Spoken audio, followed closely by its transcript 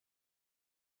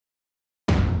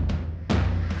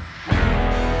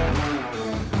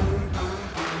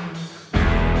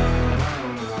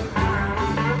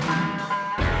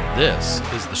This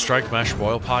is the Strike Mash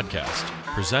Boil podcast,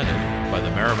 presented by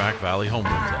the Merrimack Valley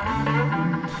Homebrew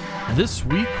Club. This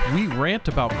week, we rant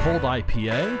about cold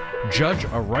IPA, judge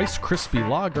a Rice Krispie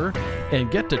Lager,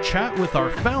 and get to chat with our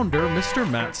founder, Mr.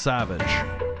 Matt Savage.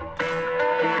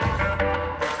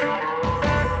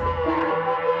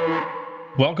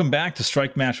 Welcome back to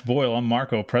Strike Mash Boil. I'm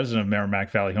Marco, president of Merrimack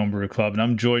Valley Homebrew Club, and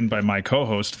I'm joined by my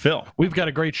co-host, Phil. We've got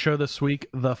a great show this week.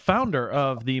 The founder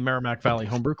of the Merrimack Valley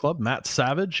Homebrew Club, Matt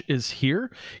Savage, is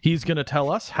here. He's going to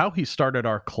tell us how he started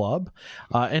our club,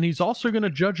 and he's also going to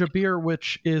judge a beer,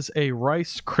 which is a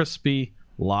Rice Krispie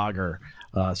Lager.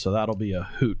 So that'll be a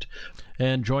hoot.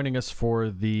 And joining us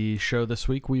for the show this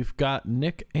week, we've got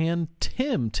Nick and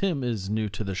Tim. Tim is new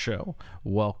to the show.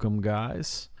 Welcome,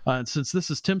 guys. And since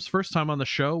this is Tim's first time on the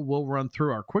show, we'll run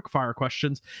through our quick fire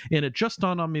questions. And it just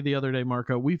dawned on me the other day,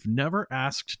 Marco, we've never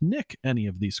asked Nick any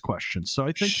of these questions. So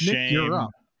I think, Nick, you're up.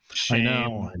 Shame.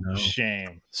 I know.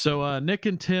 Shame. So Nick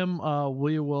and Tim,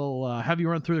 we will have you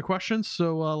run through the questions.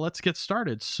 So let's get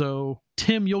started. So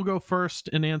Tim, you'll go first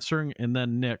in answering, and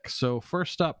then Nick. So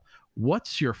first up,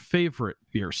 what's your favorite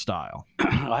beer style?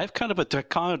 I have kind of a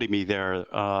dichotomy there,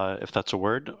 if that's a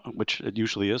word, which it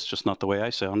usually is, just not the way I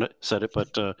said it.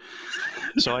 But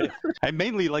so I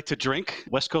mainly like to drink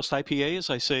West Coast IPAs.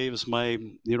 I say is my,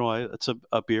 it's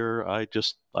a beer I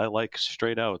like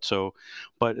straight out. So,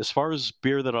 but as far as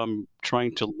beer that I'm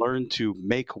trying to learn to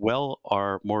make well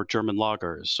are more German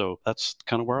lagers. So that's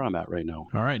kind of where I'm at right now.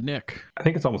 All right, Nick. I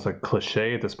think it's almost a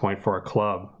cliche at this point for our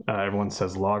club. Everyone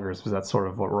says lagers because that's sort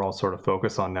of what we're all sort of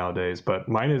focused on nowadays. But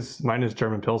mine is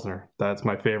German Pilsner. That's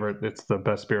my favorite. It's the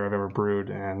best beer I've ever brewed,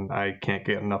 and I can't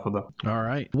get enough of them. All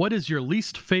right. What is your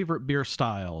least favorite beer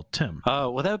style, Tim?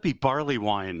 Well, that would be barley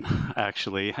wine,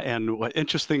 actually. And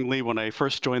interestingly, when I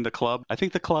first joined the club, I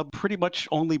think the club pretty much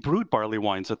only brewed barley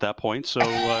wines at that point. So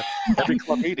every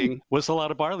club meeting was a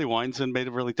lot of barley wines and made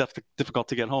it really difficult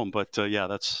to get home. But yeah,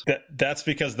 that's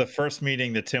because the first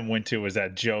meeting that Tim went to was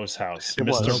at Joe's house.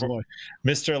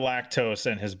 Mr.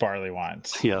 Lactose and his barley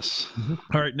wines. Yes.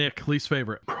 All right, Nick, least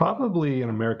favorite. Probably an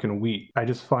American wheat. I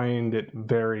just find it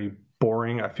very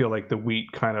boring. I feel like the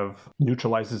wheat kind of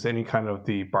neutralizes any kind of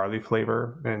the barley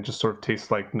flavor and just sort of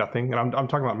tastes like nothing. And I'm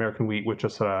talking about American wheat, which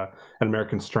is an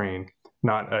American strain,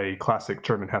 not a classic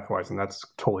German Hefeweizen. That's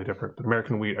totally different. But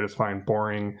American wheat, I just find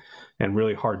boring and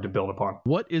really hard to build upon.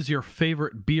 What is your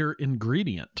favorite beer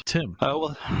ingredient, Tim?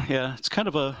 Well, yeah, it's kind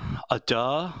of a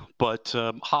duh, but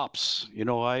hops.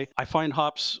 I find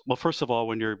hops. Well, first of all,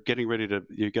 when you're getting ready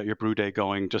you get your brew day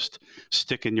going, just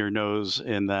sticking your nose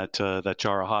in that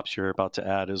jar of hops you're about to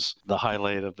add is the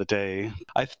highlight of the day.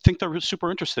 I think they're super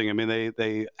interesting. I mean,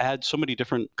 they add so many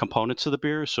different components to the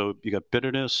beer. So you got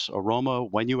bitterness, aroma,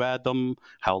 when you add them,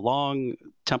 how long,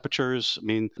 temperatures. I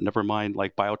mean, never mind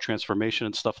like biotransformation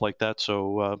and stuff like that.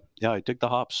 So yeah, I dig the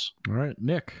hops. All right,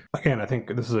 Nick. Again, I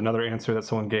think this is another answer that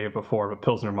someone gave before, but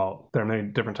Pilsner malt. There are many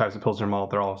different types of Pilsner malt.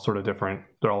 They're all sort of different.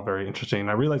 They're all very interesting.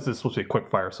 I realize this is supposed to be a quick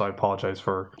fire, so I apologize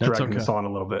for dragging this on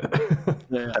a little bit.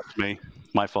 Yeah, that's me.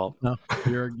 My fault. No,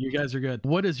 you guys are good.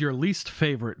 What is your least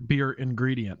favorite beer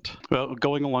ingredient? Well,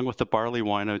 going along with the barley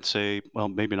wine, I would say, well,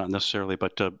 maybe not necessarily,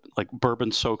 but like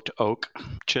bourbon-soaked oak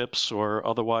chips or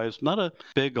otherwise. Not a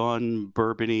big on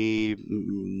bourbon-y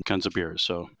kinds of beers.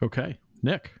 So okay,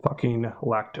 Nick. Fucking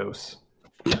lactose.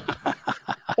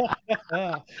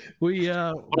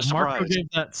 Marco gave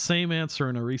that same answer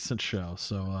in a recent show.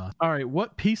 So, all right,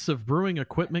 what piece of brewing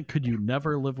equipment could you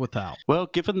never live without? Well,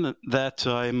 given that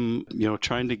I'm,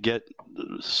 trying to get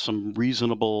some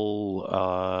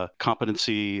reasonable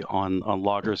competency on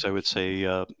lagers, I would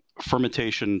say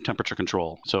fermentation temperature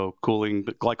control. So cooling,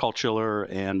 glycol chiller,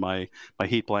 and my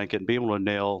heat blanket, and being able to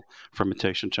nail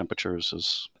fermentation temperatures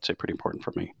is, I'd say, pretty important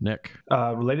for me. Nick.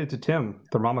 Related to Tim,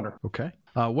 thermometer. Okay.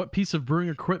 What piece of brewing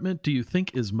equipment do you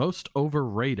think is most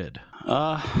overrated?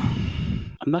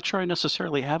 I'm not sure I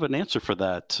necessarily have an answer for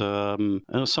that.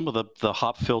 Some of the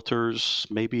hop filters,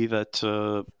 maybe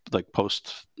that like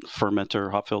post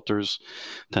fermenter hop filters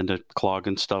tend to clog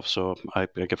and stuff. So I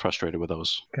get frustrated with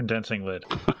those. Condensing lid.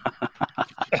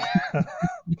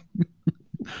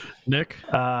 Nick?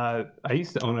 I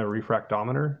used to own a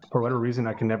refractometer. For whatever reason,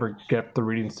 I can never get the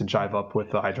readings to jive up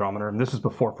with the hydrometer. And this was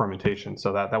before fermentation,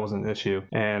 so that wasn't an issue.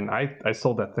 And I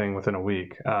sold that thing within a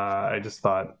week. I just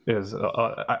thought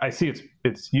I see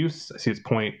its use, I see its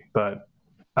point, but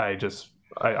I just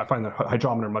I find the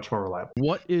hydrometer much more reliable.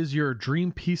 What is your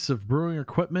dream piece of brewing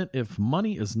equipment if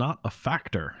money is not a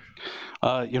factor?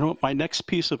 My next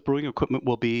piece of brewing equipment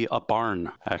will be a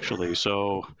barn, actually.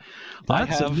 So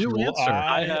That's a new answer.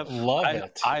 I love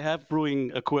it. I have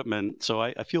brewing equipment, so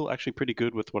I feel actually pretty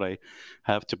good with what I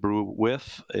have to brew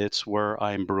with. It's where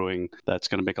I'm brewing that's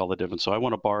going to make all the difference. So I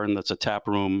want a barn that's a tap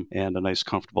room and a nice,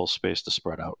 comfortable space to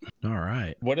spread out. All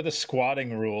right. What are the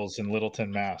squatting rules in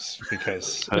Littleton, Mass?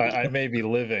 Because I may be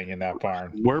living in that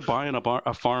barn. We're buying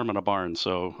a farm and a barn,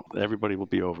 so everybody will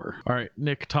be over. All right,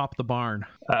 Nick, top the barn.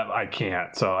 I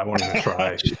can't, so I won't even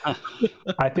try.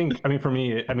 For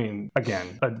me,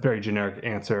 again, a very generic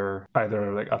answer,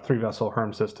 either like a 3-vessel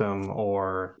Herm system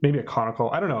or maybe a conical.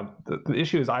 I don't know. The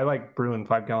issue is I like brewing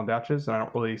 5-gallon batches, and I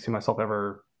don't really see myself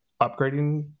ever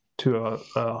upgrading to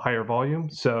a higher volume.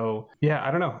 So yeah,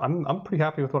 I don't know. I'm pretty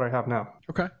happy with what I have now.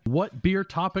 Okay. What beer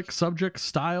topic, subject,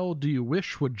 style do you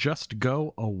wish would just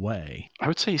go away? I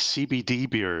would say CBD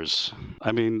beers.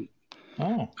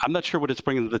 Oh. I'm not sure what it's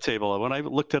bringing to the table. When I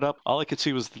looked it up, all I could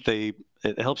see was that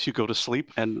it helps you go to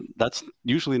sleep, and that's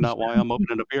usually not why I'm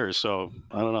opening a beer. So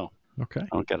I don't know. Okay. I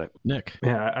don't get it. Nick.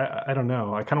 Yeah, I don't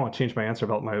know. I kind of want to change my answer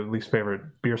about my least favorite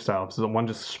beer style. So the one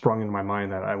just sprung into my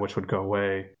mind that I wish would go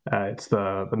away. It's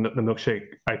the milkshake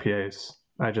IPAs.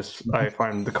 I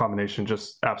find the combination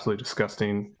just absolutely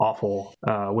disgusting, awful,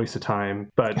 waste of time.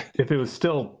 But if it was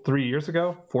still 4 years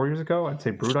ago, I'd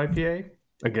say brewed IPA.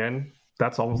 Again,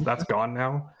 that's gone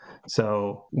now.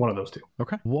 So one of those two.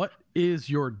 Okay. What is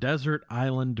your desert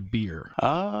island beer?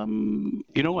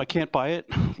 I can't buy it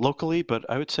locally, but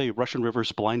I would say Russian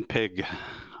River's Blind Pig.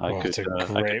 It's a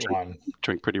great one.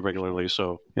 Drink pretty regularly,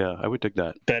 so yeah, I would dig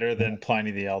that. Better than Pliny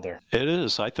the Elder. It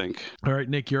is, I think. All right,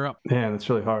 Nick, you're up. Man, that's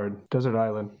really hard. Desert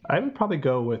Island. I would probably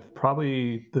go with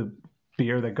the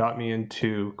beer that got me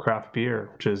into craft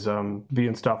beer, which is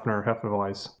Weihenstephaner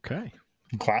Hefeweiss. Okay.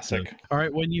 Classic. All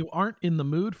right, when you aren't in the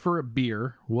mood for a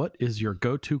beer, what is your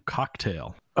go-to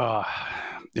cocktail? I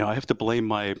have to blame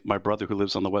my brother who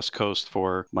lives on the West Coast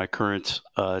for my current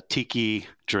tiki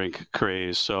drink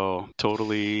craze. So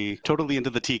totally into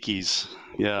the tikis.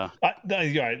 Yeah.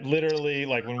 Literally,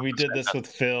 like when we did this with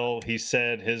Phil, he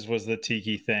said his was the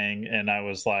tiki thing, and I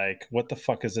was like, "What the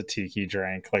fuck is a tiki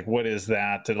drink? Like, what is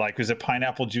that? Is it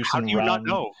pineapple juice and rum?" How do you not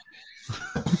know?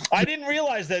 I didn't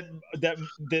realize that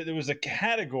there was a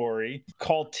category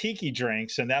called tiki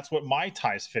drinks, and that's what Mai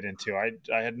Tais fit into.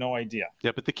 I had no idea.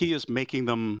 Yeah, but the key is making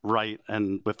them right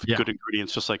and with good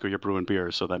ingredients, just like when you're brewing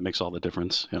beer. So that makes all the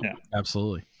difference. Yeah,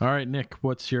 absolutely. All right, Nick,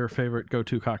 what's your favorite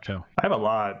go-to cocktail? I have a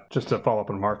lot. Just to follow up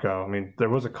on Marco, there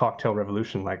was a cocktail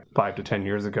revolution like 5 to 10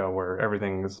 years ago where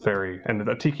everything is and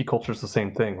the tiki culture is the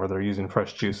same thing, where they're using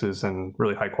fresh juices and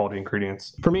really high quality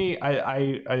ingredients. For me,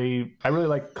 I really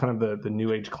like kind of the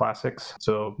new age classics.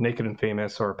 So Naked and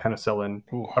Famous or Penicillin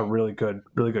are really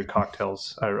good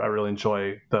cocktails. I really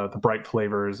enjoy the bright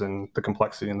flavors and the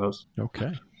complexity in those.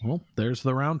 Okay. Well, there's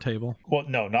the round table. Well,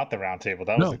 no, not the round table.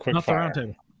 That was the quick fire. Not the round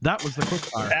table. That was the quick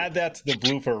fire. Add that to the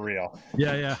blooper reel.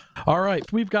 Yeah. All right.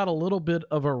 We've got a little bit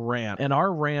of a rant, and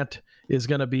our rant is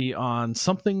going to be on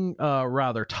something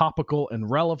rather topical and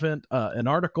relevant. An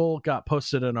article got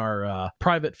posted in our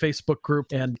private Facebook group,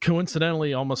 and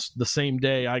coincidentally, almost the same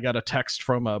day, I got a text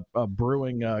from a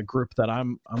brewing group that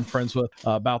I'm friends with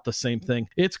about the same thing.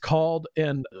 It's called,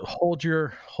 and hold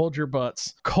your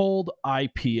butts, Cold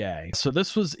IPA. So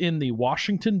this was in the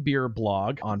Washington Beer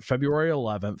blog on February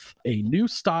 11th, a new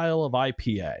style of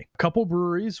IPA. A couple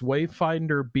breweries,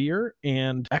 Wayfinder Beer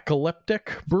and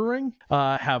Ecliptic Brewing,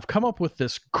 have come up with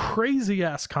this crazy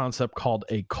ass concept called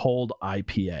a cold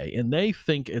IPA, and they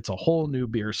think it's a whole new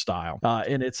beer style,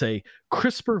 and it's a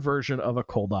crisper version of a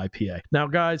cold IPA. Now,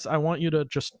 guys, I want you to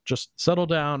just settle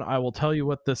down. I will tell you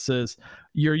what this is.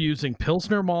 You're using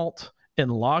Pilsner malt and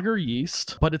lager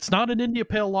yeast, but it's not an India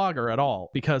Pale Lager at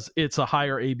all because it's a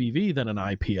higher ABV than an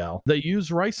IPL. They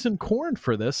use rice and corn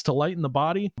for this to lighten the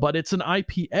body, but it's an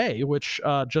IPA, which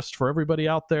just for everybody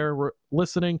out there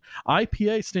listening,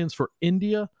 IPA stands for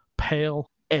India Pale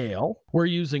Ale. We're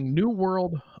using New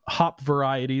World hop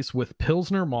varieties with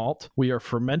Pilsner malt. We are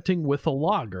fermenting with a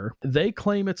lager. They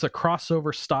claim it's a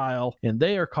crossover style, and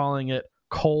they are calling it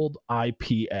cold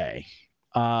IPA.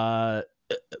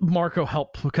 Marco,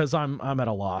 help, because I'm at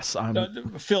a loss.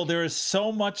 Phil, there is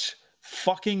so much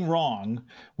fucking wrong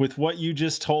with what you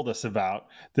just told us about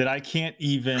that I can't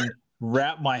even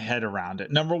wrap my head around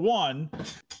it. Number one,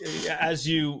 as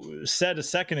you said a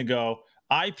second ago,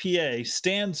 IPA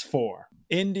stands for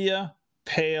India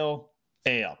Pale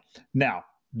Ale. Now,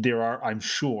 there are, I'm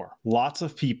sure, lots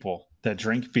of people that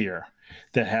drink beer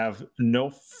that have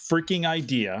no freaking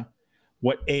idea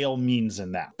what ale means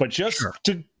in that. But just Sure.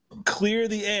 to clear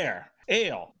the air,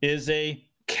 ale is a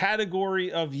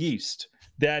category of yeast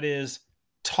that is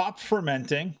top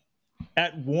fermenting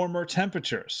at warmer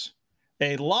temperatures.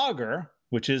 A lager,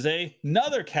 which is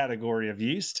another category of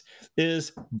yeast,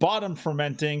 is bottom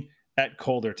fermenting at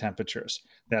colder temperatures.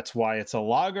 That's why it's a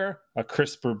lager, a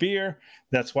crisper beer.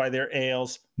 That's why their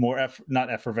ales more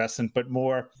not effervescent, but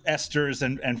more esters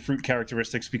and fruit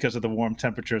characteristics because of the warm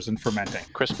temperatures and fermenting.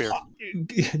 Crispier.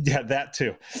 Yeah, that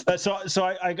too.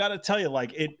 So I got to tell you,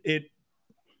 like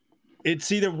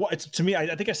it's either it's to me.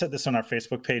 I think I said this on our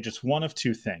Facebook page. It's one of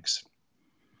two things: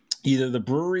 either the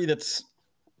brewery that's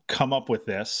come up with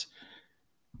this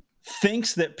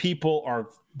thinks that people are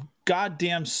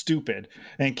goddamn stupid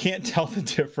and can't tell the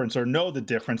difference or know the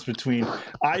difference between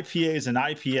IPAs and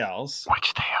IPLs,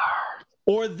 Which they are.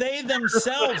 or they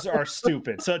themselves are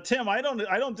stupid. So Tim, I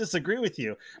don't disagree with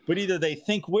you, but either they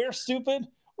think we're stupid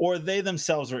or they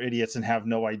themselves are idiots and have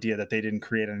no idea that they didn't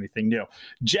create anything new.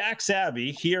 Jack's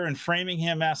Abbey here in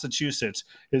Framingham, Massachusetts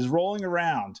is rolling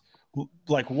around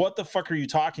like, what the fuck are you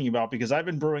talking about? Because I've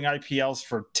been brewing IPLs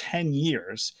for 10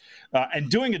 years and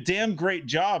doing a damn great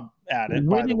job at it,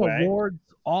 by the way. Winning awards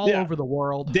all over the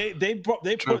world. They put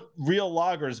real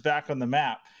lagers back on the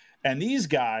map. And these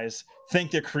guys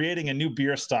think they're creating a new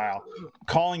beer style,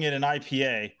 calling it an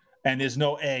IPA, and there's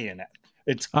no A in it.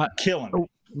 It's killing me.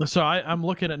 So I'm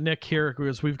looking at Nick here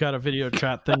because we've got a video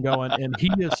chat thing going, and he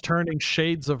is turning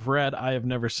shades of red I have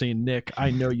never seen. Nick,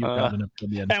 I know you've got an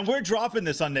opinion. And we're dropping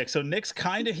this on Nick. So Nick's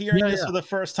kind of hearing this for the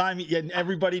first time, and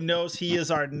everybody knows he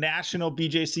is our national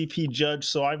BJCP judge,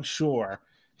 so I'm sure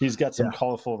he's got some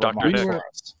colorful remarks for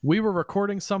us. We were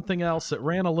recording something else. It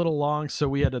ran a little long, so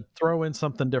we had to throw in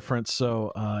something different.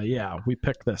 So, we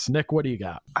picked this. Nick, what do you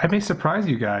got? I may surprise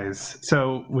you guys.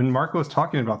 So when Marco was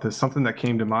talking about this, something that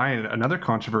came to mind, another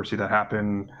controversy that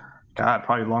happened,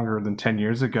 probably longer than 10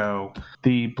 years ago,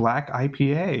 the black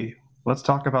IPA. Let's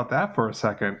talk about that for a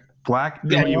second. Black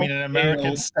ale, you mean an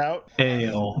American stout?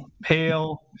 Ale.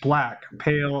 Pale black.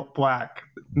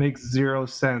 Makes zero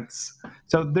sense.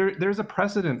 So there's a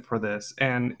precedent for this,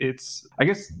 and I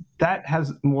guess that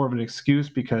has more of an excuse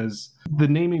because the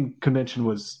naming convention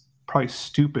was probably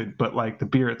stupid, but like the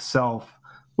beer itself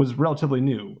was relatively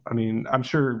new. I mean, I'm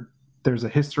sure there's a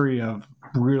history of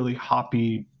really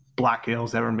hoppy black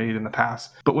ales that were made in the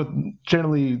past, but with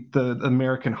generally the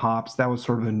American hops, that was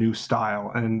sort of a new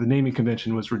style, and the naming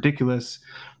convention was ridiculous.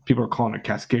 People are calling it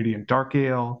Cascadian Dark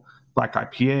Ale, Black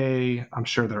IPA. I'm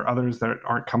sure there are others that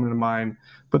aren't coming to mind,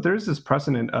 but there's this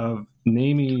precedent of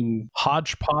naming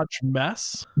hodgepodge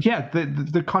mess. Yeah,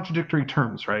 the contradictory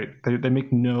terms, right? They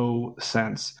make no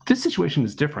sense. This situation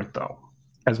is different, though.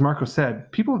 As Marco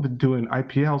said, people have been doing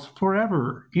IPLs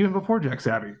forever, even before Jack's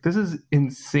Abbey. This is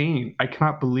insane. I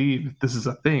cannot believe this is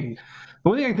a thing. The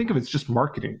only thing I can think of is just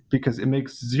marketing, because it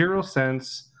makes zero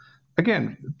sense.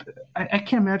 Again, I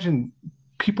can't imagine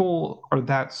people are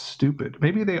that stupid.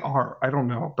 Maybe they are. I don't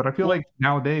know. But I feel like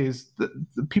nowadays, the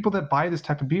people that buy this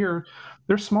type of beer,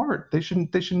 they're smart. They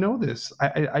should know this.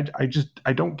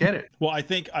 I don't get it. Well, I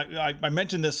think I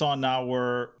mentioned this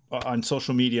on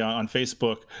social media, on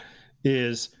Facebook,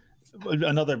 is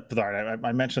another part.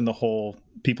 I mentioned the whole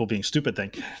people being stupid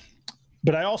thing,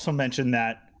 but I also mentioned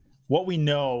that what we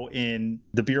know in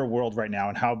the beer world right now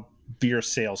and how beer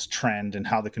sales trend and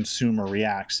how the consumer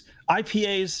reacts,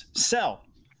 IPAs sell.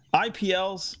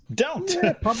 IPLs don't.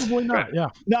 Yeah, probably not. Yeah,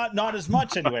 not as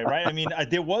much anyway, right? I mean,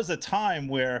 there was a time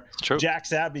where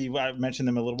Jack's Abbey, I mentioned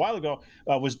them a little while ago,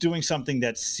 was doing something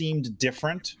that seemed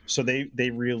different. So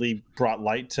they really brought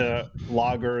light to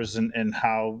lagers and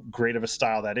how great of a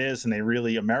style that is, and they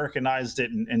really Americanized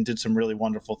it and did some really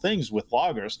wonderful things with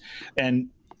lagers. And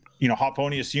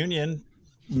Hoponius Union,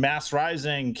 Mass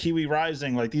Rising, Kiwi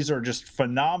Rising, like these are just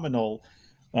phenomenal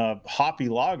hoppy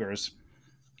lagers.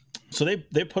 So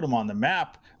they put them on the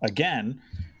map again,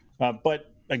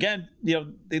 but again,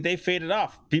 they faded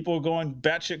off. People are going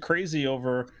batshit crazy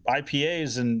over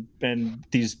IPAs and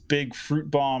these big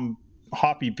fruit bomb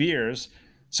hoppy beers.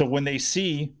 So when they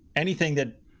see anything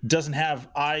that doesn't have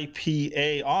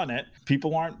IPA on it,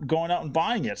 people aren't going out and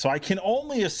buying it. So I can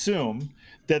only assume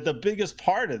that the biggest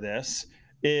part of this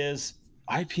is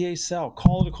IPA sell.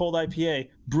 Call it a cold IPA.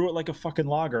 Brew it like a fucking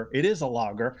lager. It is a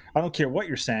lager. I don't care what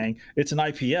you're saying. It's an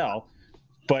IPL.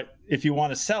 But if you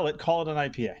want to sell it, call it an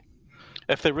IPA.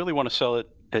 If they really want to sell it,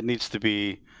 it needs to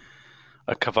be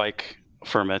a Kveik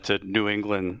fermented New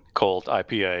England cold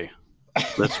IPA.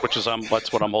 That's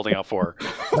what I'm holding out for.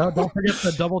 Don't forget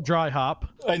the double dry hop.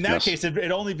 In that Yes. case,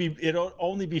 it'll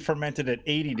only be fermented at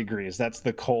 80 degrees. That's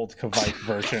the cold Kvike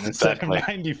version instead Exactly. of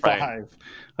 95.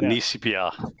 A Yeah.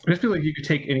 Nisipia. I just feel like you could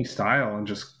take any style and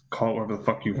just call it whatever the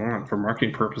fuck you want for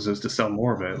marketing purposes to sell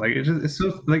more of it. Like it's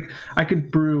so like I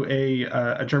could brew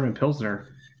a German Pilsner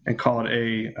and call it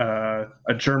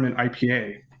a German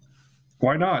IPA.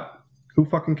 Why not? Who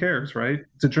fucking cares, right?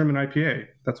 It's a German IPA.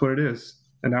 That's what it is.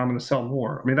 And now I'm going to sell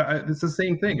more. I mean, it's the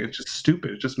same thing. It's just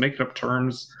stupid. Just making up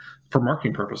terms for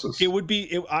marketing purposes.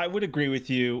 I would agree with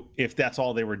you if that's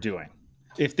all they were doing.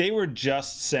 If they were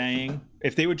just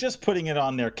putting it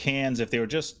on their cans, if they were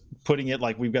just putting it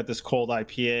like we've got this cold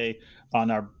IPA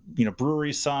on our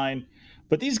brewery sign,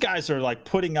 but these guys are like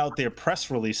putting out their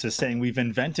press releases saying we've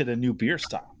invented a new beer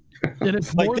style. And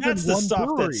it's Like, more that's than the one stuff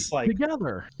brewery that's, like,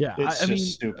 together. Yeah, it's I mean,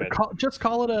 just stupid. just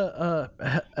call it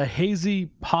a hazy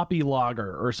poppy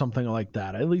lager or something like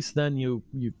that. At least then you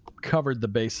covered the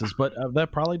bases. But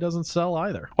that probably doesn't sell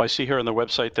either. Well, I see here on their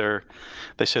website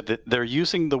they said that they're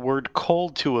using the word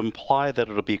cold to imply that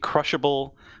it'll be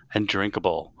crushable and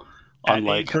drinkable. At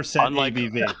Unlike 8%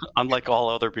 ABV. unlike all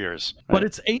other beers. But right?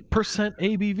 it's 8%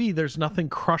 ABV. There's nothing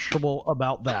crushable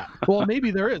about that. Well, maybe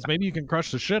there is. Maybe you can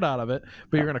crush the shit out of it,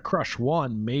 but you're going to crush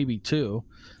one, maybe two.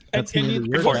 That's And the end of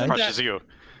your Before day. it crushes you.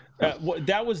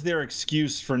 That was their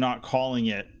excuse for not calling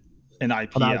it an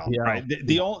IPL, IPL.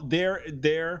 right?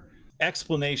 Their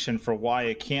explanation for why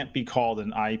it can't be called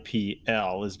an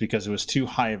IPL is because it was too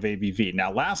high of ABV.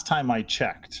 Now, last time I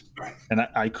checked, and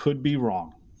I could be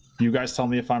wrong. You guys tell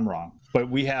me if I'm wrong.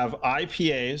 But we have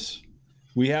IPAs,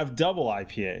 we have double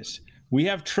IPAs, we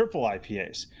have triple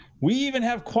IPAs, we even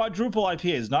have quadruple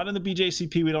IPAs. Not in the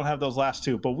BJCP, we don't have those last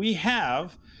two, but we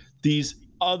have these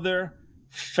other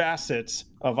facets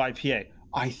of IPA.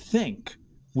 I think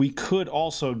we could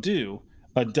also do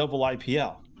a double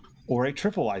IPL or a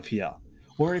triple IPL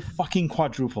or a fucking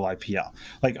quadruple IPL.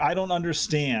 Like, I don't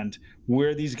understand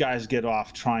where these guys get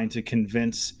off trying to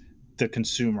convince the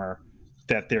consumer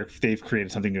that they've created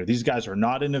something new. These guys are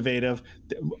not innovative.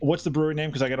 What's the brewery name?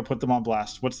 Because I got to put them on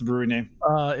blast. What's the brewery name?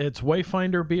 It's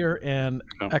Wayfinder Beer and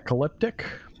Ecliptic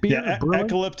Beer. Yeah,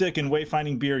 Ecliptic and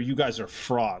Wayfinding Beer, you guys are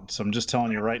frauds. I'm just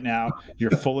telling you right now,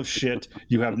 you're full of shit.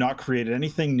 You have not created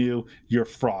anything new. You're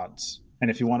frauds.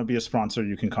 And if you want to be a sponsor,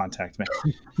 you can contact me.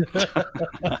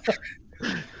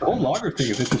 The whole lager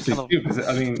thing is interesting too, because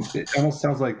I mean, it almost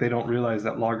sounds like they don't realize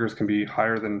that lagers can be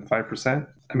higher than 5%.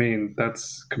 I mean,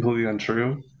 that's completely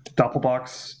untrue.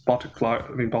 Doppelbock, Baltic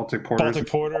Porters. Baltic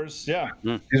Porters, yeah.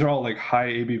 These are all like high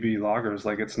ABV lagers.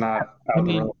 Like, it's not out of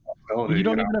the realm of possibility. You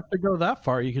don't even have to go that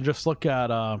far. You can just look at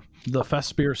the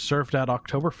fest beers served at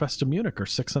Oktoberfest in Munich are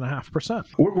 6.5%.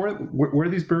 Where are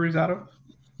these breweries out of?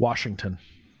 Washington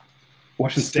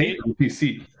State or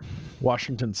PC?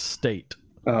 Washington State.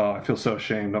 Oh, I feel so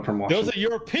ashamed. I'm from Washington. Those are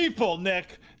your people,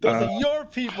 Nick. Those are your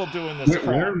people doing this crap.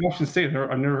 Where in Washington State?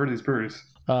 I've never heard of these breweries.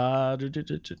 Are they in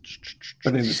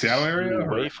the Seattle area?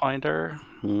 Or? Wayfinder.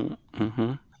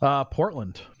 Mm-hmm.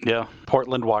 Portland. Yeah,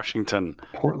 Portland, Washington.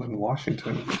 Portland,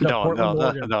 Washington.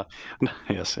 No.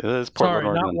 Yes, it is Portland, Sorry,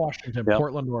 Oregon. not Washington. Yep.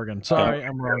 Portland, Oregon. Sorry,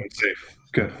 I'm wrong. Safe.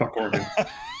 Good. Fuck Oregon.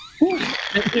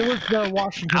 It was the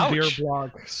Washington Ouch. Beer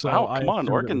blog. So Come on, assumed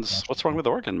it Oregon's. was What's wrong with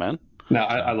Oregon, man? No,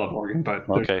 I love Oregon, but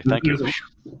Okay, thank you.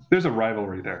 There's a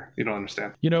rivalry there. You don't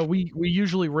understand. You know, we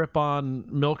usually rip on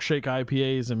milkshake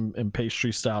IPAs and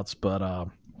pastry stouts, but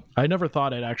I never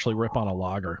thought I'd actually rip on a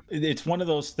lager. It's one of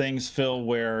those things, Phil,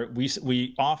 where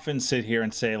we often sit here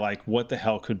and say, like, what the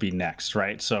hell could be next,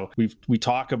 right? So we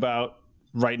talk about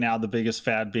right now the biggest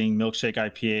fad being milkshake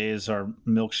IPAs or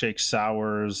milkshake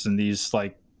sours and these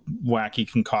like wacky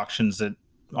concoctions that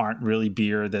aren't really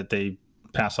beer that they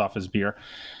pass off as beer.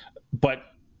 But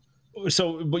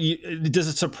does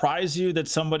it surprise you that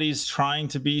somebody's trying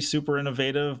to be super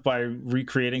innovative by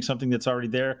recreating something that's already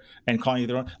there and calling it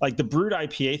their own? Like the brewed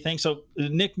IPA thing. So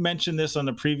Nick mentioned this on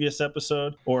the previous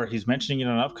episode, or he's mentioning it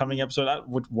on an upcoming episode.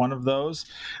 One of those.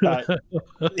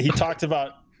 He talked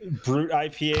about brewed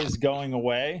IPAs going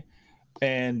away.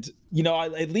 And, you know,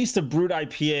 at least a brewed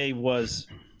IPA was,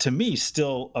 to me,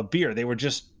 still a beer. They were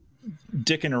just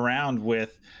dicking around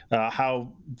with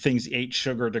how things ate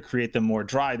sugar to create them more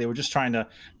dry. They were just trying to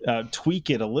tweak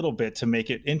it a little bit to make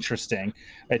it interesting.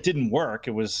 It didn't work.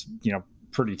 It was, you know,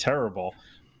 pretty terrible,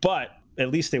 but at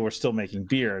least they were still making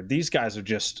beer. These guys are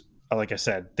just, like I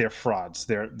said, they're frauds.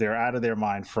 They're out of their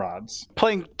mind frauds.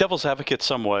 Playing devil's advocate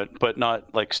somewhat, but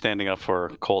not like standing up for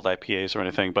cold IPAs or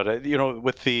anything. But, you know,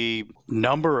 with the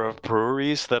number of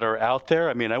breweries that are out there,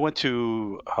 I mean, I went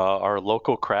to our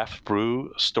local craft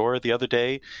brew store the other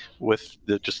day with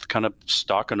just kind of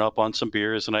stocking up on some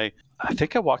beers. And I I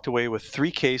think I walked away with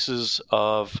 3 cases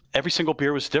of every single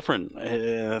beer was different.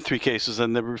 3 cases,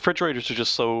 and the refrigerators are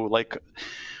just so like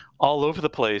all over the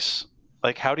place.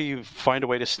 Like, how do you find a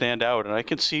way to stand out? And I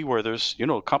can see where there's,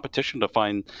 competition to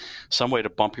find some way to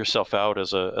bump yourself out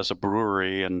as a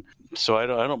brewery. And so I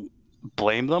don't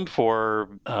blame them for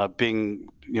being,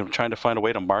 trying to find a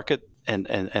way to market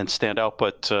and stand out,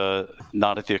 but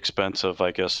not at the expense of,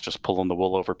 I guess, just pulling the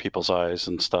wool over people's eyes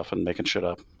and stuff and making shit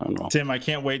up. I don't know. Tim, I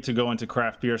can't wait to go into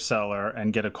craft beer cellar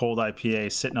and get a cold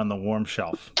IPA sitting on the warm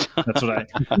shelf. That's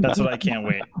what I can't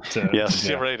wait to. Yes,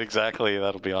 to right, exactly.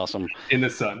 That'll be awesome. In the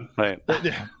sun. Right.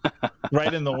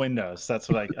 Right in the windows. That's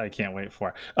what I can't wait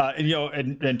for.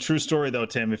 And true story though,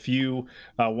 Tim, if you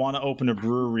want to open a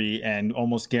brewery and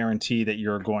almost guarantee that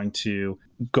you're going to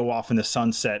go off in the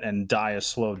sunset and die a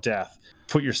slow death,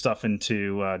 put your stuff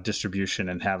into distribution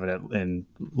and have it in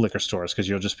liquor stores, because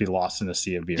you'll just be lost in a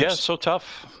sea of beers. Yeah, it's so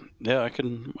tough. Yeah, I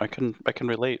can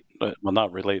relate. Well,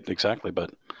 not relate exactly,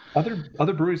 but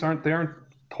other breweries aren't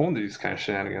pulling these kind of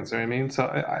shenanigans. You know what I mean? So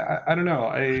I don't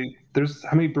know. There's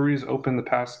how many breweries opened the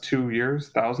past 2 years?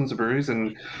 Thousands of breweries,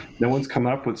 and no one's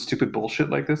coming up with stupid bullshit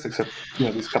like this except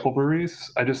these couple breweries.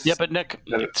 But Nick,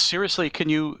 seriously, can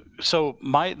you? So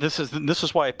this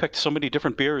is why I picked so many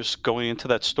different beers going into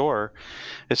that store.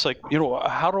 It's like,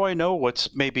 how do I know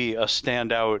what's maybe a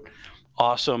standout,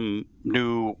 awesome,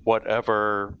 new,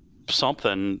 whatever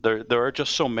something? There are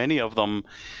just so many of them.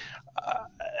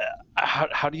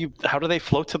 How do they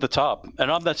float to the top?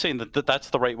 And I'm not saying that that's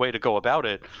the right way to go about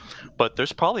it, but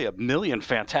there's probably a million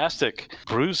fantastic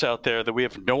brews out there that we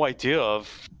have no idea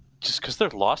of, just because they're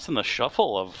lost in the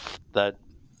shuffle of that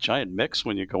giant mix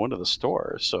when you go into the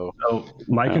store. So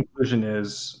my conclusion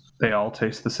is they all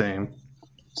taste the same.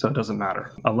 So it doesn't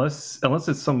matter unless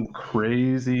it's some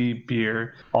crazy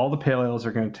beer. All the pale ales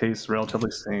are going to taste relatively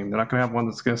the same. They're not going to have one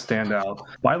that's going to stand out.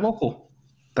 Buy local.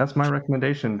 That's my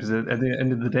recommendation, because at the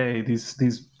end of the day, these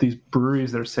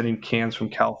breweries that are sending cans from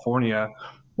California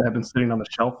that have been sitting on the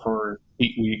shelf for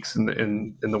 8 weeks in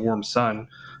the warm sun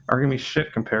are going to be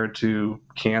shit compared to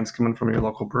cans coming from your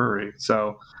local brewery.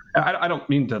 So I don't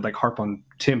mean to harp on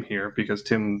Tim here, because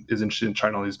Tim is interested in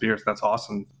trying all these beers. That's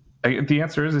awesome. The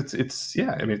answer is it's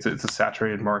a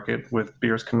saturated market with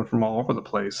beers coming from all over the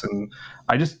place, and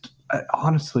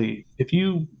honestly, if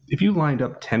you lined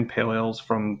up 10 pale ales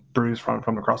from breweries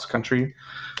from across the country,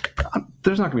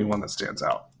 there's not going to be one that stands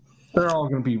out. They're all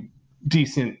going to be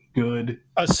decent, good,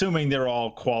 assuming they're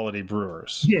all quality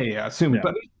brewers. Yeah, assuming.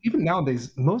 Yeah. But even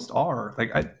nowadays, most are.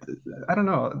 I don't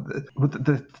know, with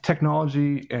the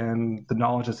technology and the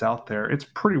knowledge that's out there, it's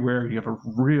pretty rare you have a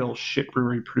real shit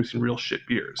brewery producing real shit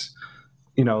beers.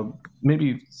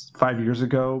 Maybe 5 years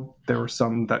ago, there were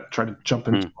some that tried to jump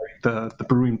into the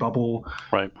brewing bubble,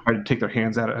 right? Try to take their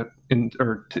hands at it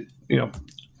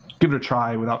give it a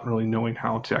try without really knowing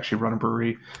how to actually run a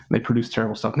brewery. And they produce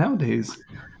terrible stuff. Nowadays,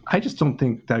 I just don't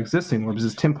think that exists anymore, because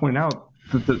as Tim pointed out,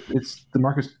 the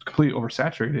market's completely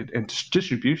oversaturated, and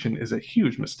distribution is a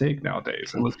huge mistake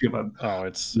nowadays. Unless you have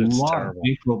it's lot terrible. Of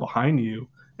people behind you.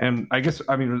 And I guess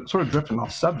we're sort of drifting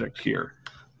off subject here,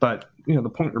 but the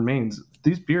point remains: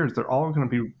 these beers, they're going to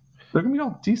be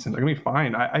all decent. They're going to be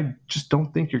fine. I just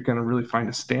don't think you're going to really find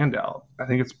a standout. I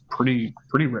think it's pretty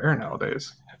rare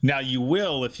nowadays. Now, you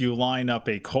will if you line up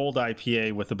a cold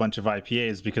IPA with a bunch of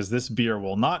IPAs, because this beer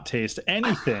will not taste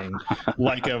anything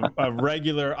like a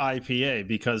regular IPA,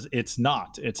 because it's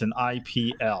not. It's an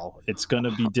IPL. It's going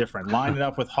to be different. Line it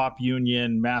up with Hop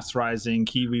Union, Mass Rising,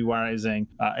 Kiwi Rising,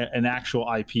 an actual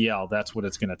IPL. That's what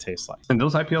it's going to taste like. And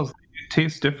those IPLs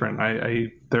taste different.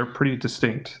 They're pretty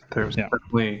distinct.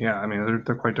 Certainly,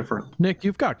 they're quite different. Nick,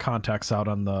 you've got contacts out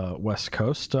on the West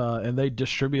Coast, and they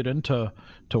distribute into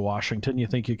Washington. You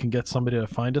think you can get somebody to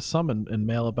find us some and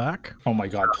mail it back? Oh my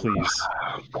God, please!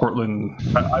 Portland.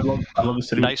 I love the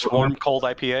city. Nice warm cold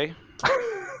IPA.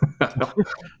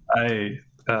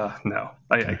 No,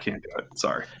 I can't do it.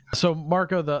 Sorry. So,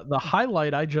 Marco, the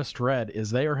highlight I just read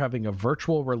is they are having a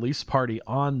virtual release party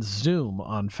on Zoom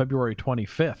on February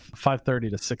 25th,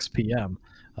 5:30 to 6 p.m.,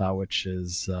 which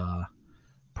is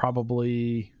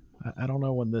probably, I don't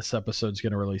know when this episode's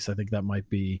going to release. I think that might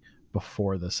be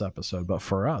before this episode, but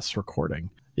for us recording,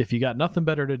 if you got nothing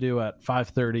better to do at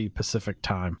 5:30 Pacific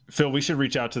time, Phil, we should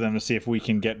reach out to them to see if we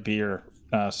can get beer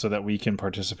so that we can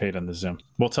participate in the Zoom.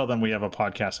 We'll tell them we have a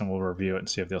podcast and we'll review it and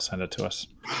see if they'll send it to us.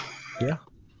 Yeah.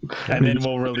 And then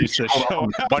we'll release the show.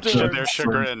 Much to afterwards. their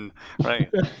chagrin,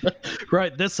 right?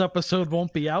 Right. This episode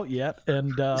won't be out yet,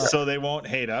 and So they won't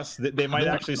hate us. They might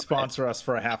actually sponsor us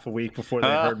for a half a week before they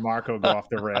heard Marco go off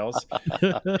the rails.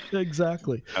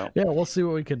 exactly. Oh. Yeah, we'll see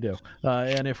what we can do.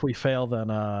 And if we fail, then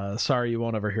sorry, you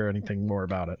won't ever hear anything more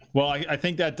about it. Well, I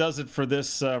think that does it for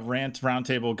this rant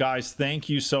roundtable, guys. Thank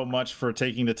you so much for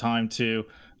taking the time to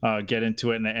get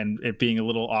into it and it being a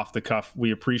little off the cuff.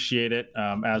 We appreciate it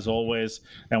as always,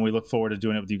 and we look forward to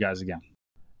doing it with you guys again.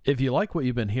 If you like what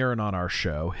you've been hearing on our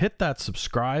show, hit that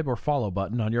subscribe or follow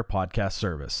button on your podcast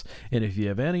service. And if you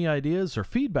have any ideas or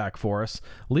feedback for us,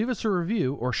 leave us a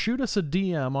review or shoot us a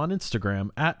DM on Instagram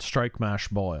at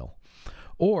StrikeMashBoil.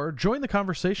 Or join the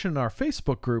conversation in our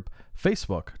Facebook group,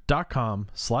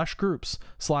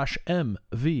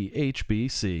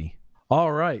 facebook.com/groups/MVHBC.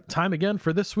 All right, time again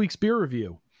for this week's beer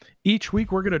review. Each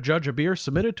week, we're going to judge a beer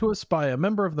submitted to us by a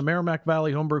member of the Merrimack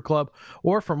Valley Homebrew Club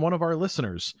or from one of our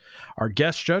listeners. Our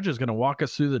guest judge is going to walk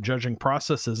us through the judging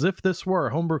process as if this were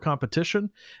a homebrew competition,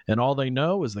 and all they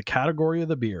know is the category of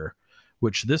the beer,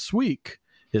 which this week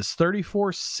is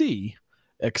 34C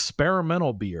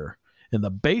Experimental Beer, and the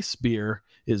base beer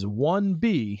is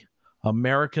 1B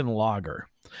American Lager.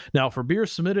 Now, for beer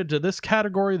submitted to this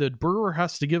category, the brewer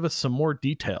has to give us some more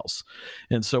details.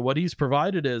 And so what he's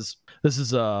provided is, this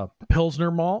is a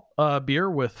Pilsner malt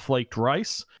beer with flaked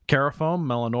rice, carafoam,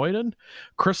 melanoidin,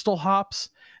 crystal hops,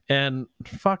 and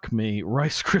fuck me,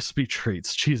 Rice Krispie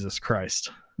treats. Jesus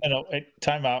Christ. No,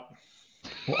 time out.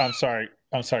 I'm sorry,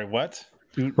 what?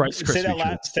 Rice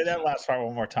Krispie Say that last part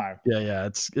one more time. Yeah.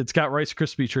 It's got Rice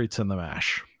Krispie treats in the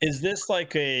mash. Is this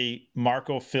like a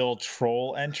Marco Phil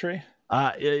troll entry?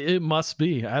 It must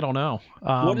be. I don't know.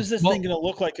 What is this thing going to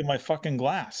look like in my fucking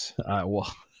glass? So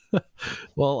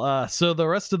the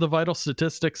rest of the vital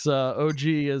statistics, OG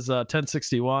is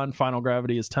 1061, final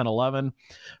gravity is 1011,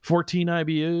 14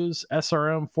 IBUs,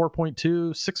 SRM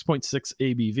 4.2, 6.6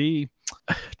 ABV.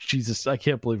 Jesus, I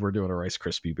can't believe we're doing a Rice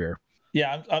Krispie beer.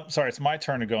 Yeah, I'm sorry. It's my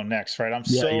turn to go next, right? I'm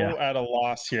at a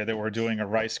loss here that we're doing a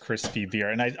Rice Krispie beer.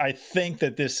 And I think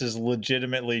that this is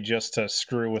legitimately just to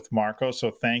screw with Marco.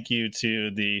 So thank you to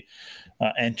the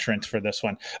entrant for this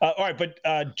one. All right, but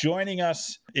joining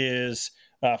us is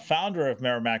founder of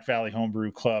Merrimack Valley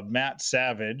Homebrew Club, Matt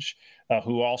Savage,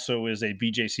 who also is a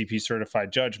BJCP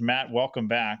certified judge. Matt, welcome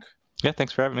back. Yeah,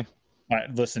 thanks for having me. All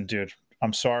right, listen, dude.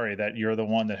 I'm sorry that you're the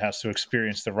one that has to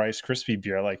experience the Rice Krispie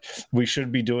beer. Like, we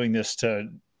should be doing this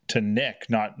to Nick,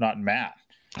 not Matt.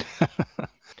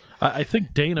 I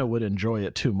think Dana would enjoy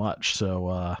it too much.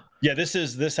 So yeah, this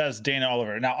has Dana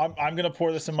Oliver. Now I'm gonna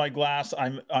pour this in my glass.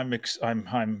 I'm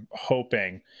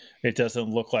hoping it doesn't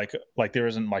look like there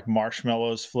isn't like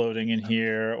marshmallows floating in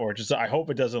here, or just I hope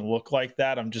it doesn't look like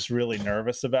that. I'm just really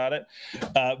nervous about it.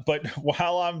 But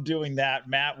while I'm doing that,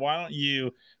 Matt, why don't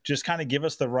you just kind of give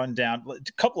us the rundown? A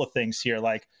couple of things here,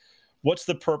 like what's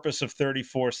the purpose of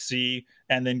 34C,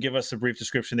 and then give us a brief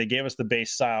description. They gave us the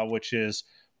base style, which is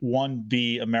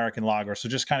 1B American Lager. So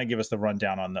just kind of give us the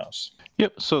rundown on those.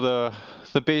 Yep. So the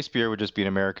base beer would just be an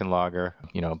American lager,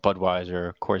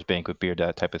 Budweiser, Coors Banquet beer,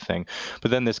 that type of thing. But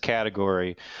then this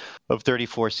category of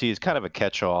 34C is kind of a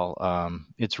catch-all.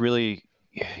 It's really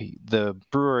the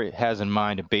brewer has in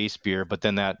mind a base beer, but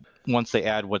then that once they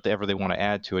add whatever they want to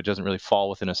add to it, doesn't really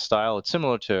fall within a style. It's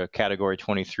similar to category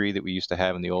 23 that we used to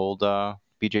have in the old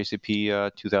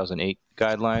BJCP 2008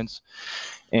 guidelines.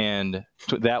 And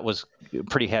that was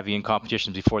pretty heavy in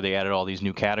competitions before they added all these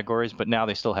new categories, but now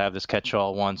they still have this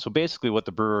catch-all one. So basically what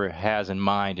the brewer has in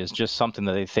mind is just something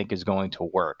that they think is going to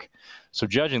work. So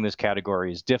judging this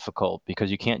category is difficult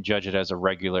because you can't judge it as a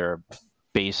regular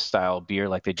base style beer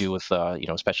like they do with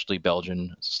especially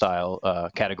Belgian style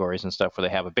categories and stuff where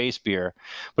they have a base beer,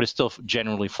 but it still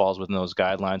generally falls within those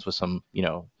guidelines with some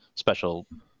special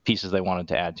pieces they wanted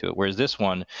to add to it. Whereas this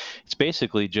one, it's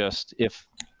basically just if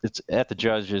it's at the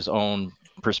judge's own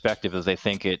perspective, if they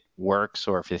think it works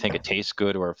or if they think it tastes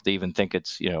good or if they even think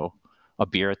it's a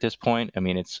beer at this point. I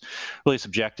mean, it's really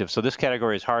subjective. So this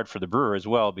category is hard for the brewer as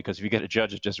well, because if you get a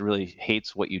judge that just really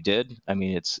hates what you did, I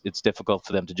mean, it's difficult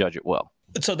for them to judge it well.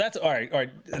 So that's all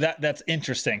right. That's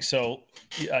interesting. So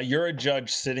you're a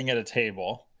judge sitting at a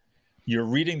table, you're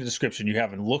reading the description, you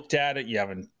haven't looked at it, you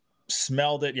haven't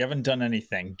smelled it, you haven't done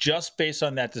anything. Just based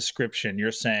on that description,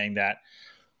 you're saying that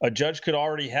a judge could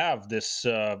already have this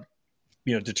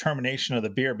determination of the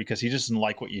beer because he just doesn't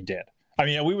like what you did. I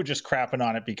mean, we were just crapping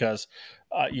on it because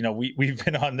we've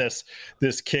been on this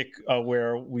kick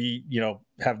where we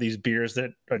have these beers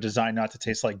that are designed not to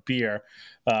taste like beer,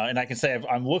 and I can say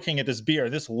I'm looking at this beer,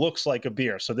 this looks like a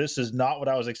beer. So this is not what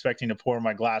I was expecting to pour in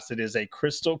my glass. It is a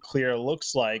crystal clear,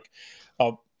 looks like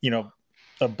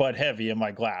a Bud Heavy in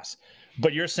my glass.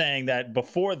 But you're saying that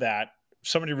before that,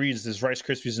 somebody reads this Rice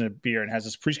Krispies in a beer and has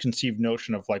this preconceived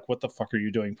notion of like, what the fuck are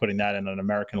you doing putting that in an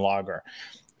American lager?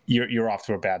 You're off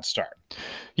to a bad start.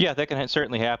 Yeah, that can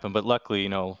certainly happen. But luckily,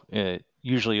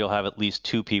 usually you'll have at least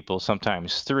 2 people,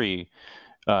 sometimes 3,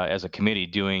 as a committee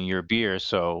doing your beer.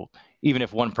 So even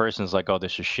if one person is like, oh,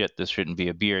 this is shit, this shouldn't be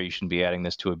a beer, you shouldn't be adding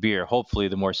this to a beer, hopefully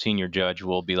the more senior judge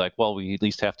will be like, well, we at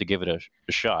least have to give it a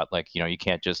shot. Like, you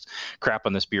can't just crap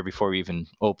on this beer before we even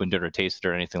opened it or tasted it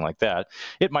or anything like that.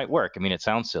 It might work. I mean, it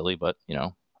sounds silly, but,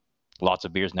 lots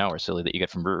of beers now are silly that you get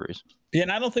from breweries. Yeah,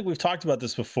 and I don't think we've talked about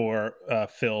this before,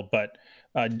 Phil, but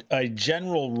a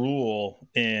general rule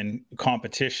in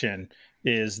competition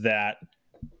is that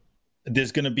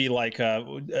there's going to be like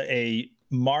a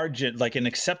margin, like an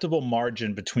acceptable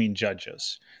margin between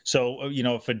judges. So,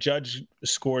 if a judge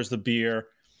scores the beer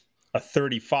a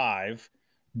 35,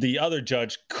 the other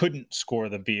judge couldn't score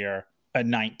the beer a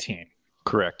 19.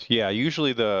 Correct. Yeah,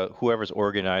 usually whoever's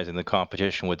organizing the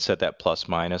competition would set that plus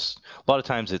minus. A lot of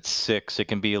times it's 6. It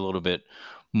can be a little bit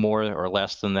more or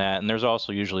less than that. And there's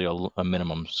also usually a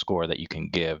minimum score that you can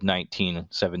give, 19,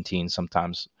 17,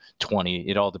 sometimes 20.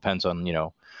 It all depends on,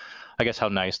 I guess how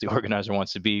nice the organizer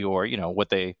wants to be, or, what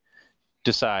they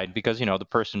decide, because, the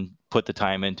person put the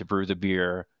time in to brew the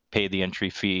beer, pay the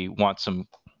entry fee, wants some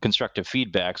constructive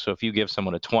feedback. So if you give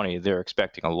someone a 20, they're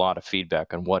expecting a lot of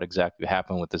feedback on what exactly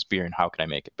happened with this beer and how can I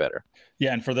make it better.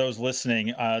 Yeah, and for those listening,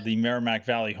 the Merrimack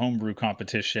Valley Homebrew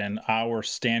Competition, our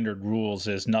standard rules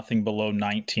is nothing below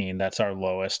 19. That's our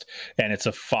lowest, and it's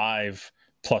a 5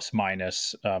 plus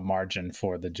minus margin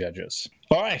for the judges.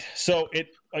 All right, so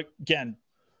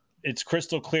it's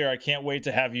crystal clear. I can't wait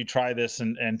to have you try this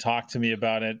and talk to me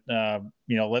about it. Why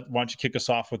don't you kick us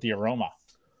off with the aroma?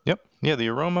 Yep. Yeah, the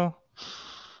aroma.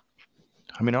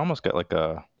 I mean, I almost got like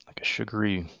a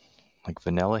sugary, like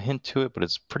vanilla hint to it, but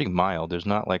it's pretty mild. There's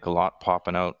not like a lot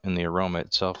popping out in the aroma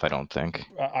itself, I don't think.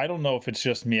 I don't know if it's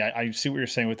just me. I see what you're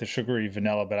saying with the sugary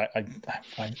vanilla, but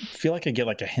I feel like I get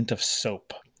like a hint of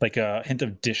soap, like a hint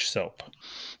of dish soap.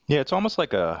 Yeah, it's almost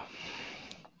like an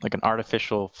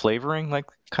artificial flavoring, like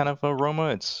kind of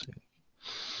aroma. It's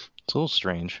a little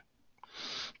strange.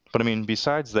 But I mean,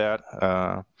 besides that,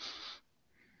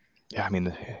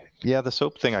 the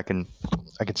soap thing, I can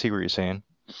see what you're saying.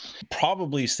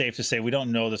 Probably safe to say, we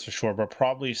don't know this for sure, but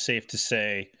probably safe to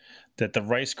say that the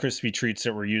Rice Krispie treats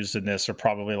that were used in this are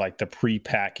probably like the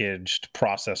pre-packaged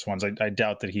processed ones. I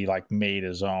doubt that he like made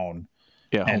his own.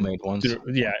 Yeah, homemade ones.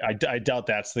 Yeah, I doubt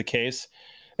that's the case.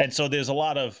 And so there's a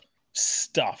lot of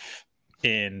stuff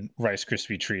in Rice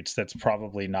Krispie treats that's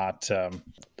probably not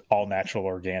all natural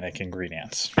organic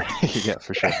ingredients. Yeah,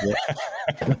 for sure.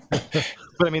 Yeah.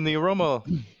 But I mean, the aroma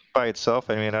by itself,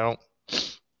 I mean,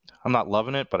 I'm not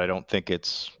loving it, but I don't think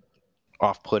it's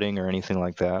off-putting or anything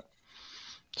like that.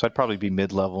 So I'd probably be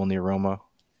mid-level in the aroma.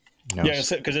 Yeah,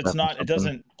 because it's not. It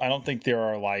doesn't. I don't think there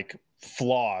are like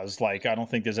flaws. Like I don't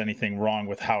think there's anything wrong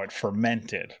with how it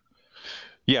fermented.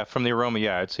 Yeah, from the aroma,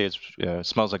 yeah, I'd say it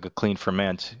smells like a clean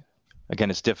ferment. Again,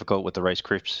 it's difficult with the Rice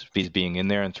Krispies being in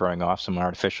there and throwing off some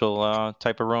artificial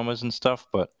type aromas and stuff.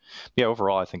 But yeah,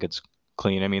 overall, I think it's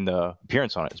clean. I mean, the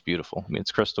appearance on it is beautiful. I mean,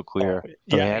 it's crystal clear.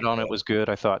 The head on it was good,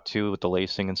 I thought, too, with the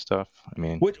lacing and stuff. I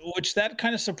mean, which that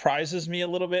kind of surprises me a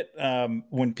little bit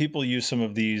when people use some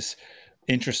of these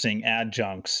interesting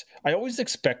adjuncts. I always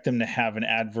expect them to have an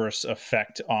adverse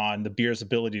effect on the beer's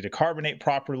ability to carbonate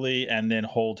properly and then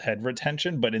hold head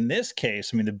retention. But in this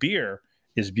case, I mean, the beer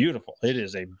is beautiful. It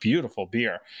is a beautiful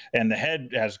beer, and the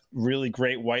head has really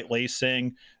great white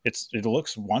lacing. It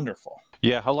looks wonderful.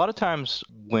 Yeah, a lot of times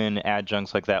when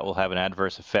adjuncts like that will have an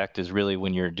adverse effect is really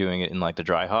when you're doing it in like the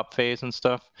dry hop phase and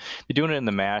stuff. If you're doing it in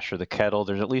the mash or the kettle,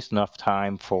 there's at least enough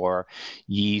time for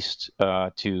yeast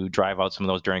to drive out some of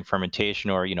those during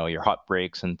fermentation, or your hot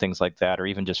breaks and things like that, or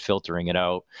even just filtering it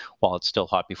out while it's still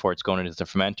hot before it's going into the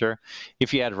fermenter.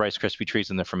 If you add Rice Krispie treats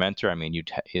in the fermenter, I mean,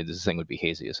 this thing would be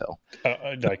hazy as hell.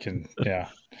 Yeah.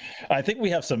 I think we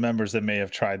have some members that may have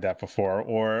tried that before,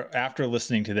 or after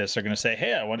listening to this are going to say,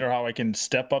 hey, I wonder how I can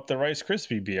step up the Rice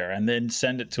Krispie beer, and then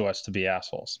send it to us to be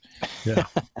assholes. Yeah.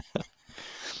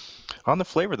 On the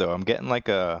flavor, though, I'm getting like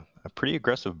a pretty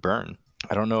aggressive burn.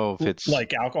 I don't know if it's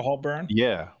like alcohol burn.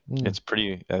 Yeah, It's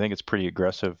pretty. I think it's pretty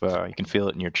aggressive. You can feel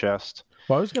it in your chest.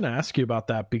 Well, I was going to ask you about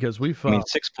that because we've. I mean,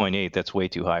 6.8. That's way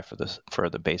too high for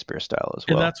the base beer style as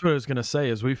well. And that's what I was going to say.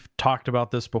 Is we've talked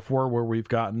about this before, where we've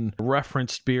gotten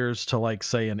referenced beers to like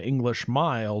say an English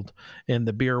mild, and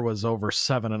the beer was over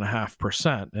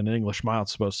 7.5%, and an English mild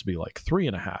is supposed to be like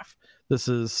 3.5. This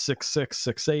is 6.6,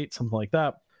 6.8, something like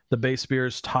that. The base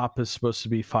beer's top is supposed to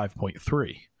be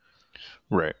 5.3.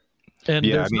 Right. And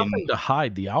Yeah, there's I mean- nothing to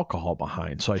hide the alcohol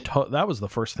behind. So that was the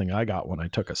first thing I got when I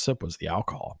took a sip was the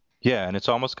alcohol. Yeah, and it's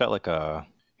almost got like a,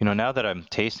 now that I'm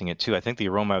tasting it too, I think the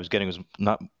aroma I was getting was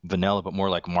not vanilla, but more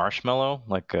like marshmallow,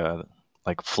 like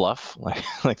fluff,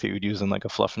 like they would use in like a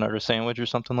fluff nutter sandwich or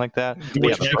something like that. But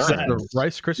Which the makes burn- sense. The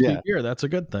Rice Krispie Yeah. beer, that's a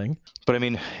good thing. But I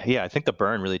mean, yeah, I think the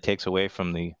burn really takes away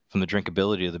from the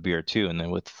drinkability of the beer too. And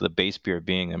then with the base beer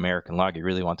being American lager, you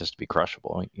really want this to be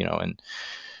crushable, and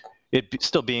it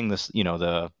still being this,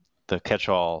 the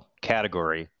catch-all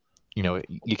category.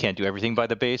 You can't do everything by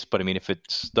the base, but I mean, if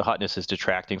it's the hotness is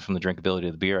detracting from the drinkability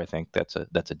of the beer, I think that's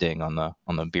a ding on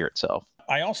the beer itself.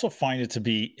 I also find it to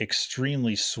be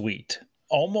extremely sweet,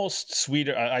 almost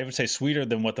sweeter. I would say sweeter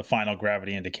than what the final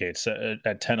gravity indicates at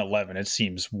 10-11. It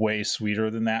seems way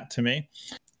sweeter than that to me.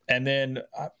 And then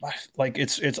like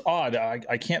it's odd.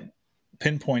 I can't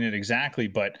pinpoint it exactly,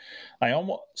 but I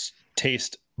almost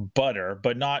taste butter,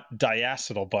 but not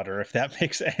diacetyl butter, if that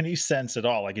makes any sense at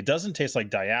all. Like it doesn't taste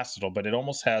like diacetyl, but it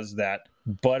almost has that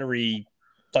buttery,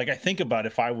 like I think about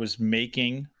if I was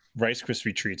making Rice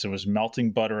Krispie treats and was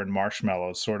melting butter and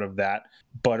marshmallows, sort of that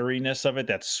butteriness of it,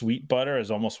 that sweet butter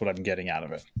is almost what I'm getting out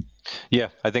of it. Yeah,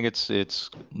 I think it's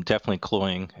definitely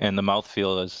cloying, and the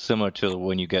mouthfeel is similar to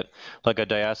when you get like a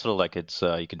diacetyl, like it's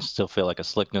you can still feel like a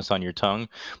slickness on your tongue,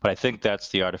 but I think that's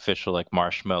the artificial like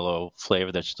marshmallow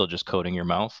flavor that's still just coating your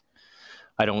mouth.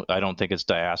 I don't think it's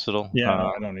diacetyl. Yeah,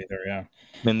 no, I don't either. Yeah,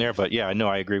 in there, but yeah, no,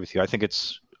 I agree with you. I think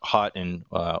it's hot and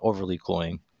overly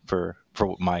cloying for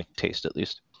my taste at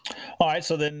least. All right,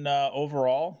 so then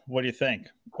overall, what do you think?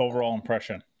 Overall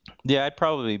impression? Yeah, I'd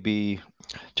probably be,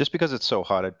 just because it's so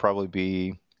hot, I'd probably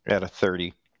be at a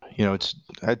 30.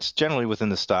 It's generally within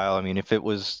the style. I mean, if it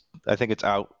was, I think it's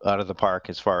out of the park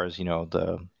as far as,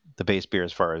 the base beer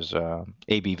as far as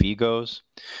ABV goes.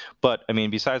 But I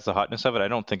mean, besides the hotness of it, I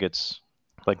don't think it's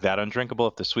like that undrinkable.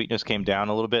 If the sweetness came down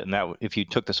a little bit, and that if you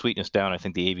took the sweetness down, I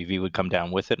think the ABV would come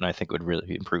down with it, and I think it would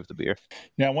really improve the beer.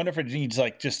 Yeah, I wonder if it needs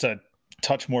like just a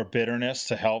touch more bitterness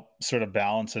to help sort of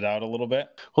balance it out a little bit.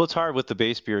 Well, it's hard with the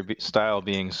base beer style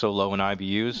being so low in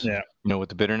IBUs. Yeah. With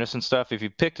the bitterness and stuff. If you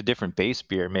picked a different base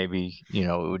beer, maybe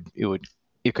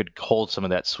it could hold some of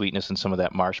that sweetness and some of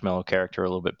that marshmallow character a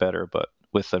little bit better. But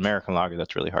with American lager,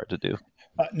 that's really hard to do.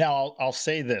 Now, I'll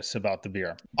say this about the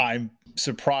beer. I'm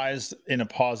surprised in a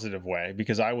positive way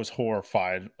because I was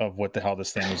horrified of what the hell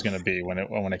this thing was going to be when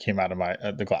it came out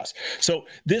of the glass. So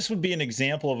this would be an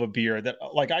example of a beer that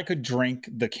like I could drink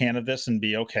the can of this and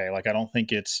be okay. Like I don't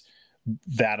think it's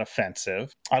that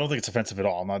offensive. I don't think it's offensive at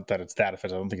all. Not that it's that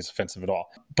offensive. I don't think it's offensive at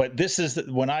all. But this is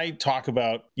when I talk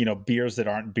about, beers that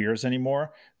aren't beers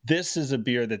anymore, this is a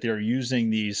beer that they're using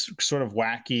these sort of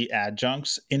wacky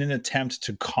adjuncts in an attempt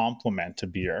to complement a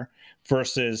beer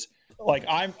versus like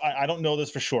I don't know this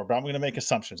for sure, but I'm going to make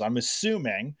assumptions. I'm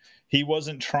assuming he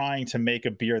wasn't trying to make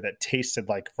a beer that tasted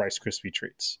like Rice Krispie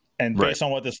treats. And based on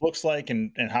what this looks like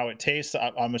and how it tastes,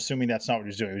 I'm assuming that's not what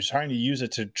he's doing. He was trying to use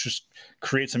it to just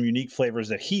create some unique flavors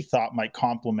that he thought might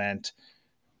complement,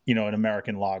 an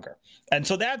American lager. And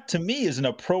so that, to me, is an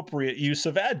appropriate use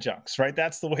of adjuncts, right?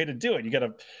 That's the way to do it. You got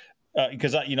to,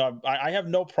 because, I have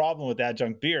no problem with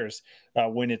adjunct beers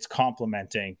when it's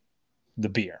complementing the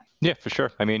beer. Yeah, for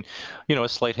sure. I mean, a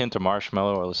slight hint of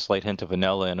marshmallow or a slight hint of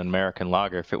vanilla in an American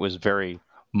lager, if it was very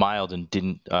mild and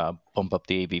didn't bump up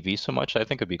the ABV so much, I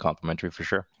think it'd be complimentary for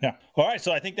sure. Yeah. All right.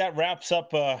 So I think that wraps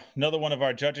up another one of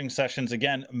our judging sessions.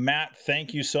 Again, Matt,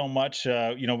 thank you so much.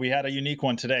 We had a unique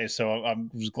one today, so I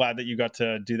was glad that you got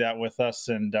to do that with us,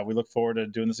 and we look forward to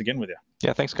doing this again with you.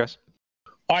 Yeah. Thanks, guys.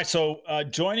 All right. So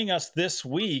joining us this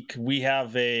week, we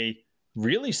have a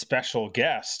really special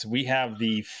guest. We have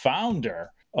the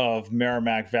founder of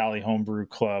Merrimack Valley Homebrew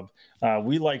Club.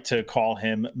 We like to call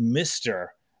him Mr.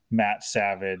 Matt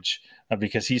Savage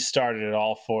because he started it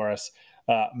all for us.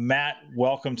 Matt,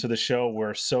 welcome to the show.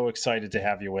 We're so excited to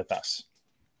have you with us.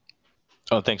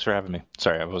 Oh, thanks for having me.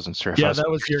 Sorry, I wasn't sure. Yeah, that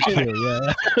was your cue.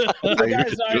 Yeah. The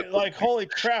guy's not, like, holy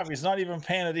crap, he's not even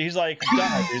paying it. He's like,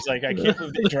 God, he's like, I can't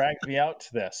believe they dragged me out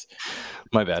to this.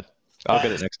 My bad. I'll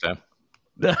get it next time.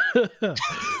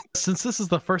 Since this is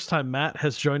the first time Matt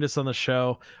has joined us on the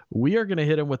show, we are going to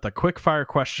hit him with the quick fire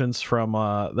questions from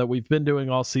that we've been doing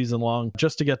all season long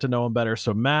just to get to know him better.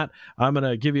 So Matt, I'm going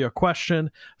to give you a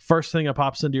question. First thing that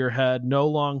pops into your head, no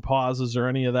long pauses or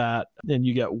any of that, and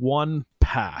you get one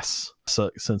pass.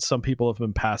 So since some people have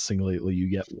been passing lately, you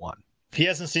get one. He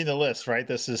hasn't seen the list, right?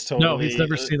 This is totally... No, he's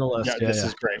never seen the list. Yeah, this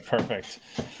is great. Perfect.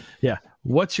 Yeah.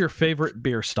 What's your favorite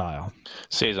beer style?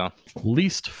 Saison.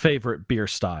 Least favorite beer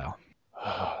style?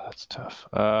 Oh, that's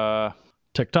tough.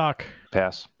 TikTok.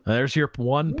 Pass. There's your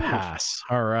one pass.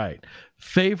 All right.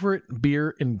 Favorite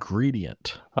beer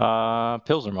ingredient?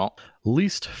 Pilsner malt.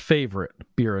 Least favorite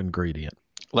beer ingredient?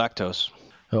 Lactose.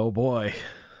 Oh boy.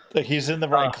 Like, he's in the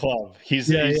right club. He's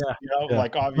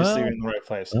like obviously in the right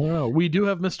place. We do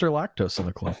have Mr. Lactose in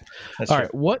the club. That's All true.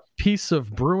 right. What piece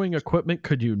of brewing equipment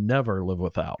could you never live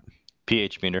without?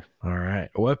 pH meter. All right.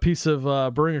 What piece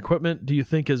of brewing equipment do you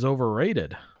think is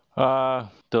overrated?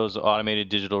 Those automated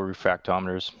digital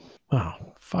refractometers. Oh,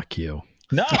 fuck you.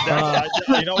 No, that's,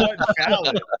 you know what?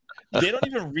 Valid. They don't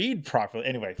even read properly.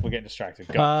 Anyway, we're getting distracted.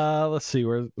 Go. Let's see.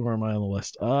 Where am I on the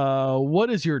list? What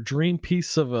is your dream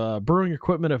piece of brewing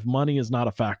equipment if money is not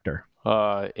a factor?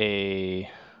 A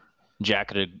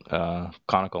jacketed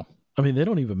conical. I mean, they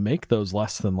don't even make those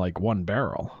less than like one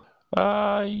barrel.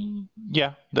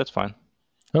 Yeah, that's fine.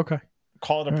 Okay.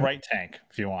 Call it a bright tank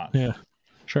if you want. Yeah,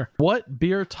 sure. What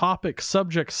beer topic,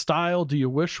 subject, style do you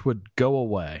wish would go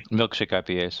away? Milkshake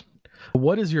IPAs.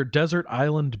 What is your desert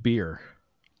island beer?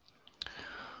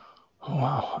 Oh,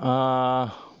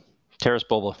 wow. Terrace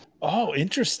Boba. Oh,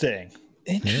 interesting.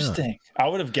 I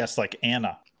would have guessed like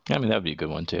Anna. I mean, that would be a good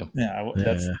one too. Yeah,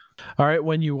 All right.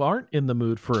 When you aren't in the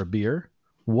mood for a beer,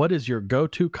 what is your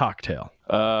go-to cocktail?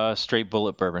 Straight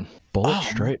Bullet bourbon. Bullet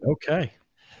straight. Okay.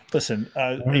 Listen,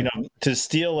 you know, to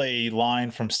steal a line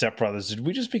from Step Brothers, did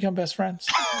we just become best friends?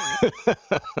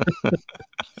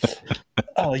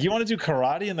 Oh, you want to do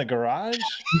karate in the garage?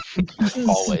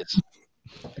 Always.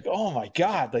 Like, oh my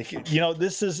God. Like, you know,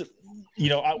 this is, you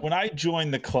know, when I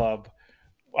joined the club,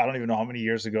 I don't even know how many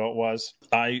years ago it was.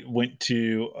 I went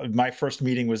to, my first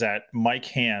meeting was at Mike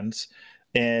Hand's,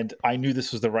 and I knew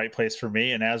this was the right place for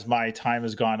me. And as my time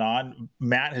has gone on,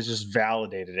 Matt has just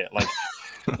validated it. Like,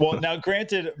 well, now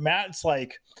granted, Matt's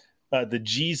like the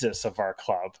Jesus of our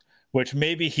club, which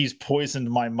maybe he's poisoned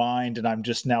my mind and I'm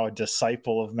just now a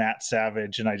disciple of Matt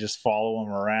Savage and I just follow him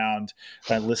around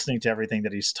and listening to everything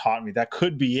that he's taught me. That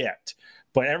could be it.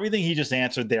 But everything he just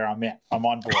answered there, I'm in. I'm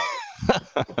on board.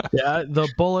 Yeah, the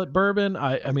Bullet bourbon.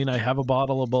 I mean, I have a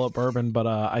bottle of Bullet bourbon, but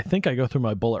I think I go through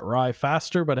my Bullet Rye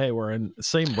faster. But hey, we're in the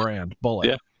same brand, Bullet.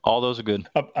 Yeah, all those are good.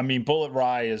 I mean, Bullet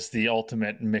Rye is the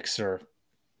ultimate mixer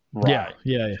rye.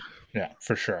 Yeah,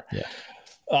 for sure.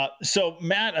 Yeah. So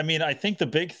Matt, I mean, I think the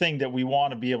big thing that we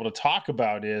want to be able to talk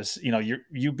about is, you know,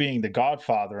 you being the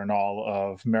godfather and all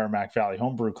of Merrimack Valley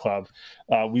Homebrew Club.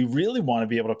 We really want to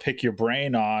be able to pick your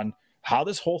brain on how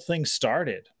this whole thing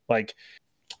started. Like,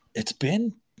 it's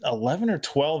been 11 or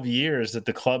 12 years that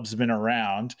the club's been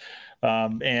around.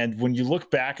 And when you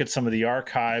look back at some of the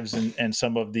archives and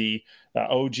some of the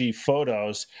OG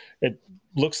photos, it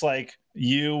looks like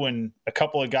you and a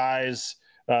couple of guys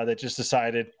that just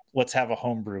decided, let's have a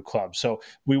homebrew club. So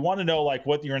we want to know like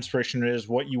what your inspiration is,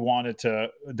 what you wanted to,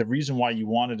 the reason why you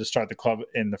wanted to start the club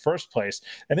in the first place.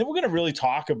 And then we're going to really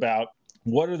talk about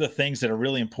what are the things that are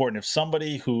really important. If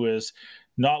somebody who is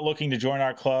not looking to join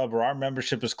our club or our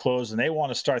membership is closed and they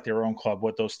want to start their own club,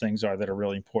 what those things are that are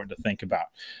really important to think about.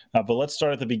 But let's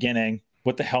start at the beginning.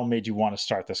 What the hell made you want to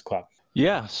start this club?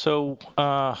 Yeah, so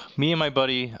me and my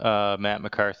buddy, Matt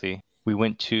McCarthy, we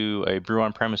went to a brew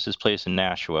on premises place in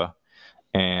Nashua,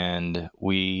 and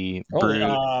we brewed.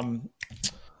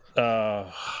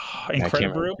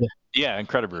 Incredibrew? Yeah,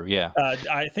 Incredibrew, yeah.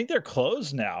 I think they're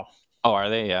closed now. Oh,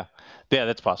 are they? Yeah. Yeah,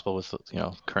 that's possible with, you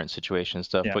know, current situation and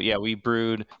stuff. Yeah. But yeah, we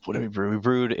brewed, what did we brew? We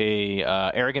brewed a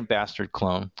Arrogant Bastard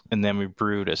clone, and then we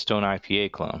brewed a Stone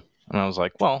IPA clone. And I was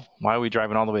like, well, why are we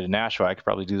driving all the way to Nashua? I could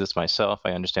probably do this myself.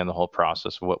 I understand the whole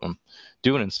process of what I'm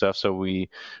doing and stuff. So we, you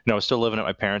know, I was still living at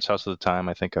my parents' house at the time.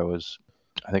 I think I was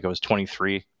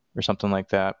 23 or something like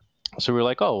that. So we were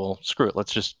like, oh, well, screw it.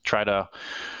 Let's just try to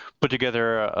put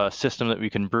together a system that we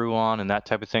can brew on and that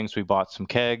type of thing. So we bought some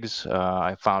kegs.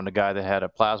 I found a guy that had a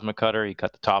plasma cutter. He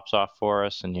cut the tops off for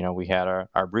us, and, you know, we had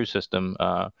our brew system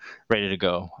ready to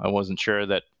go. I wasn't sure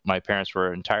that my parents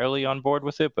were entirely on board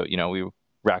with it, but, you know, we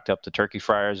racked up the turkey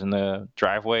fryers in the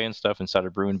driveway and stuff and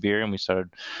started brewing beer, and we started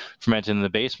fermenting in the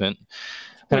basement.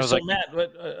 And Wait, so like, Matt,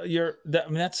 I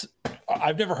mean, that's,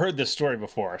 I've never heard this story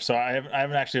before. So I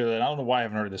haven't actually, I don't know why I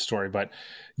haven't heard this story, but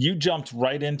you jumped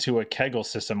right into a kegel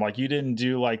system. Like, you didn't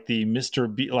do like the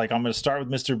Mr. Beer, like, I'm going to start with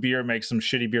Mr. Beer, make some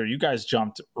shitty beer. You guys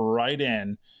jumped right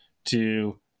in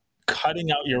to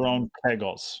cutting out your own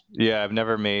kegels. Yeah, I've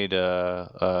never made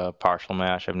a partial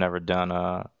mash. I've never done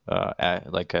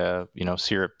like a, you know,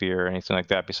 syrup beer or anything like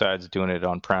that. Besides doing it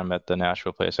on prem at the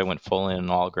Nashville place, I went full in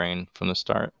all grain from the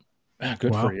start.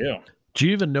 Good for you. Do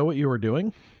you even know what you were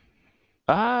doing?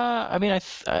 I mean,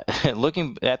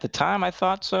 looking at the time, I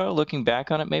thought so. Looking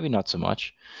back on it, maybe not so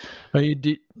much.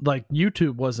 Like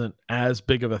YouTube wasn't as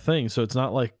big of a thing, so it's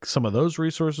not like some of those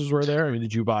resources were there. I mean,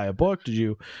 did you buy a book? Did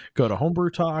you go to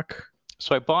Homebrew Talk?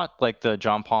 So I bought like the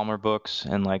John Palmer books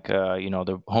and like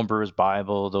the Homebrewers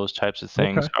Bible, those types of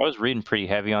things. Okay. I was reading pretty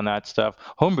heavy on that stuff.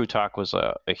 Homebrew Talk was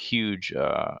a huge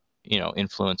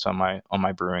influence on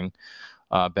my brewing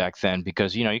back then,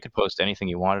 because you could post anything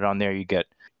you wanted on there. You get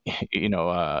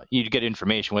you'd get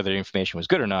information. Whether the information was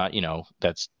good or not,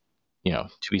 that's to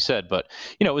be said. But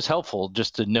it was helpful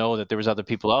just to know that there was other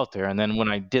people out there. And then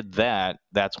when I did that,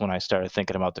 that's when I started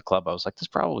thinking about the club. I was like, there's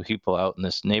probably people out in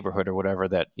this neighborhood or whatever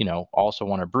that also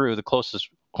want to brew. The closest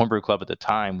homebrew club at the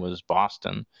time was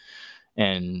Boston,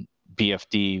 and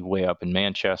BFD way up in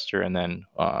Manchester, and then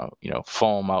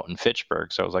Foam out in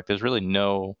Fitchburg. So I was like, there's really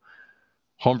no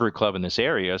homebrew club in this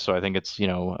area. So I think it's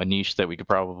a niche that we could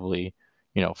probably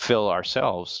fill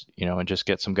ourselves, and just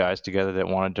get some guys together that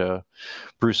wanted to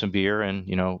brew some beer and,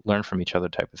 learn from each other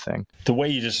type of thing. The way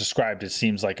you just described it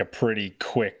seems like a pretty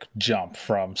quick jump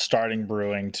from starting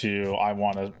brewing to I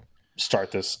want to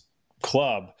start this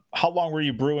club. How long were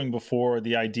you brewing before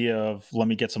the idea of let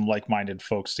me get some like-minded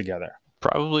folks together?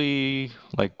 Probably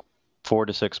like 4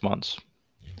 to 6 months.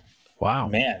 Wow,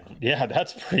 man, yeah,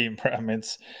 that's pretty impressive. I mean,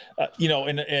 it's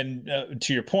and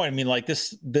to your point, I mean, like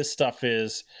this stuff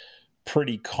is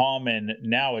pretty common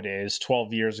nowadays.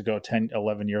 12 years ago, 10,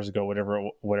 11 years ago,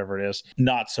 whatever it is,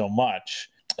 not so much.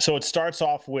 So it starts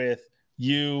off with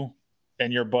you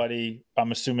and your buddy.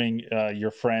 I'm assuming your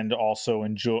friend also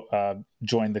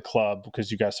joined the club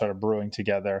because you guys started brewing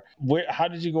together. How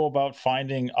did you go about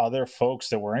finding other folks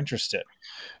that were interested?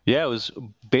 Yeah, it was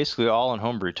basically all on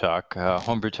Homebrew Talk.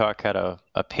 Homebrew Talk had a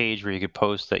page where you could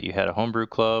post that you had a homebrew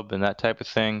club and that type of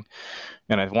thing.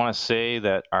 And I want to say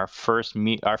that our first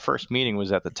meeting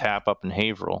was at the Tap up in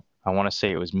Haverhill. I want to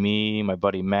say it was me, my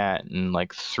buddy Matt, and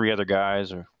like 3 other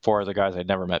guys or 4 other guys I'd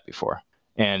never met before.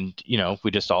 And,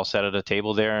 we just all sat at a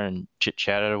table there and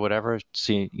chit-chatted or whatever,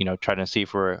 trying to see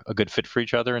if we're a good fit for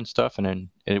each other and stuff. And then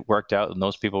it worked out, and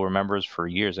those people were members for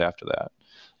years after that.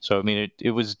 So, I mean,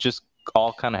 it was just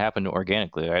all kind of happened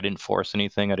organically. I didn't force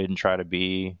anything. I didn't try to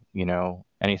be,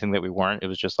 anything that we weren't. It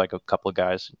was just like a couple of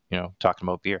guys, talking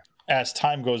about beer. As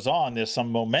time goes on, there's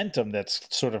some momentum that's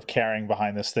sort of carrying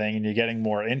behind this thing, and you're getting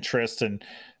more interest, and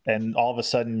all of a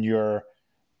sudden you're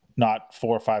not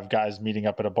 4 or 5 guys meeting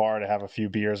up at a bar to have a few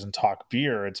beers and talk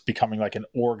beer. It's becoming like an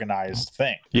organized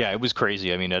thing. Yeah, it was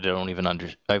crazy. I mean,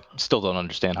 I still don't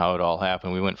understand how it all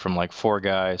happened. We went from like 4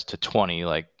 guys to 20,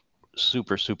 like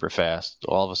super, super fast.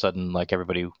 All of a sudden, like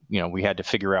everybody, we had to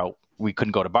figure out, we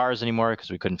couldn't go to bars anymore because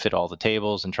we couldn't fit all the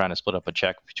tables, and trying to split up a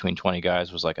check between 20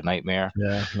 guys was like a nightmare.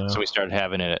 Yeah. No. So we started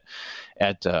having it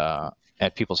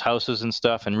at people's houses and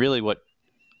stuff. And really what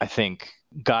I think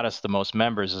got us the most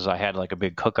members is I had like a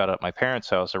big cookout at my parents'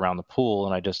 house around the pool,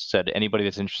 and I just said, anybody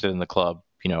that's interested in the club,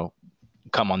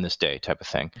 come on this day type of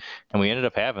thing. And we ended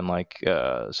up having like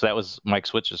so that was Mike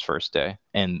Switz's first day,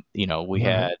 and we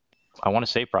had, I want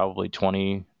to say, probably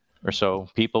 20 or so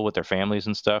people with their families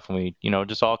and stuff, and we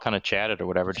just all kind of chatted or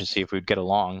whatever to see if we'd get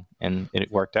along, and it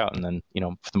worked out. And then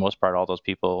for the most part, all those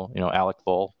people, Alec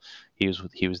Bull, he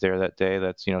was there that day.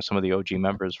 That's some of the OG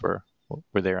members were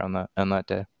there on that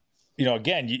day.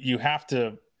 Again, you have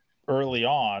to, early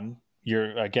on,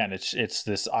 it's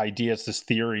this idea, it's this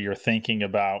theory you're thinking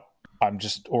about. I'm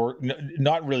just,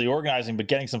 not really organizing, but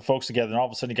getting some folks together, and all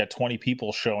of a sudden you got 20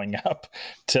 people showing up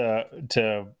to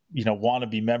want to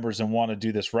be members and want to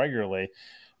do this regularly.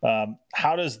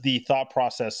 How does the thought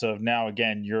process of now,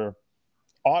 again, you're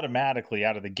automatically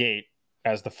out of the gate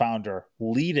as the founder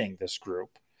leading this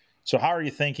group. So how are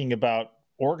you thinking about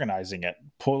organizing it,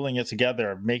 pulling it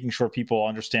together, making sure people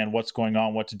understand what's going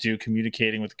on, what to do,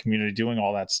 communicating with the community, doing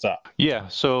all that stuff? Yeah.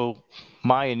 So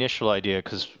my initial idea,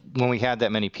 because when we had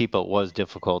that many people, it was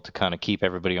difficult to kind of keep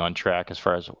everybody on track as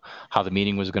far as how the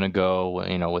meeting was going to go,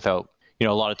 without, a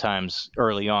lot of times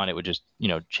early on, it would just,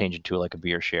 change into like a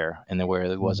beer share, and there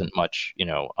wasn't much,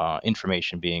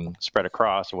 information being spread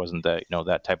across. It wasn't that,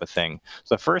 that type of thing.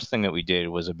 So the first thing that we did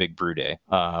was a big brew day.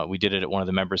 We did it at one of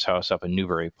the members' house up in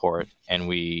Newburyport, and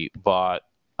we bought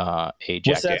a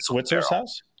Jack Was that Switzer's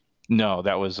house? No,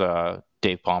 that was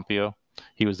Dave Pompeo.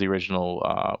 He was the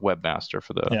original webmaster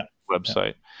for the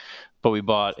website. Yeah. But we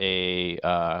bought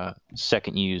a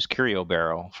second used Curio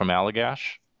barrel from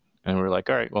Allagash. And we were like,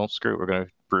 all right, well, screw it. We're going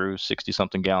to brew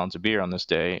 60-something gallons of beer on this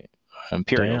day,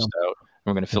 Imperial Stout.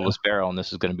 We're going to fill this barrel, and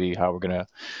this is going to be how we're going to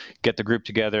get the group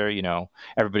together.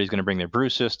 Everybody's going to bring their brew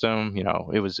system.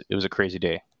 It was a crazy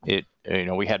day.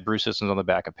 We had brew systems on the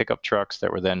back of pickup trucks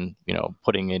that were then,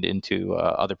 putting it into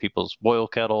other people's boil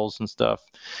kettles and stuff.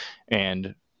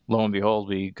 And lo and behold,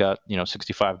 we got,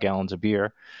 65 gallons of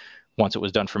beer. Once it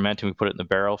was done fermenting, we put it in the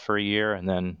barrel for a year. And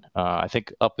then I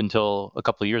think up until a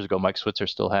couple of years ago, Mike Switzer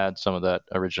still had some of that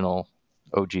original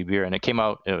OG beer. And it came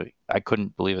out, I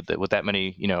couldn't believe it, that with that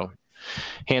many,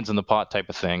 hands in the pot type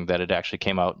of thing, that it actually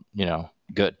came out,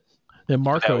 good. And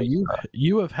Marco,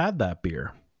 you have had that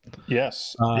beer.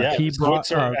 Yes.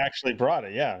 Switzer actually brought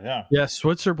it. Yeah. Yeah,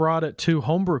 Switzer brought it to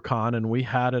HomebrewCon, and we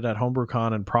had it at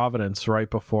HomebrewCon in Providence right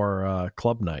before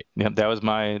club night. Yeah, that was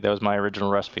my original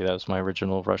recipe. That was my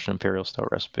original Russian Imperial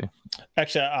Stout recipe.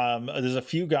 Actually, there's a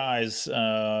few guys,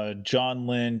 John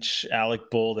Lynch,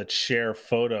 Alec Bull, that share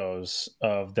photos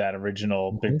of that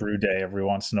original Big Brew Day every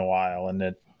once in a while, and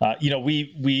it,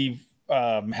 we've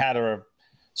had a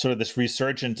sort of this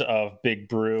resurgence of Big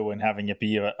Brew and having it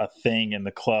be a thing in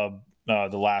the club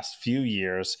the last few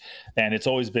years. And it's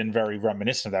always been very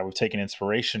reminiscent of that. We've taken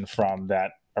inspiration from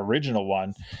that original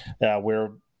one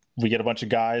where we get a bunch of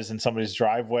guys in somebody's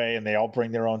driveway and they all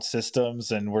bring their own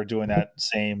systems, and we're doing that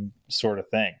same sort of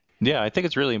thing. Yeah, I think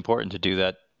it's really important to do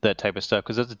that type of stuff,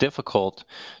 because it's difficult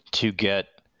to get,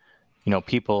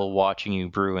 people watching you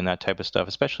brew and that type of stuff,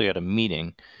 especially at a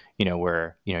meeting,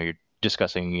 where, you're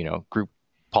discussing, group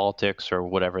politics or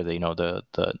whatever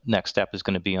the next step is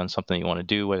going to be on something you want to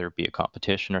do, whether it be a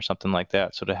competition or something like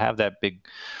that. So to have that big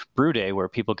brew day where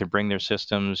people can bring their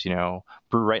systems,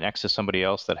 brew right next to somebody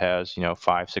else that has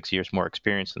 5-6 years more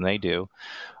experience than they do,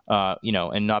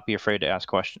 and not be afraid to ask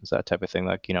questions, that type of thing.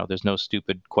 Like, there's no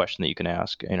stupid question that you can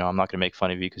ask. I'm not going to make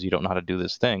fun of you because you don't know how to do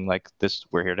this thing. Like this,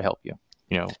 we're here to help you.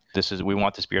 We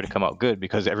want this beer to come out good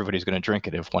because everybody's going to drink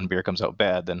it. If one beer comes out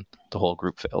bad, then the whole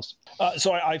group fails.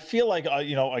 So I feel like,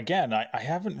 again, I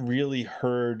haven't really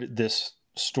heard this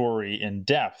story in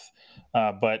depth,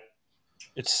 but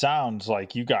it sounds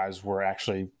like you guys were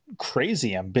actually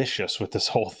crazy ambitious with this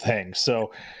whole thing.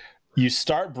 So you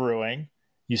start brewing,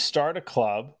 you start a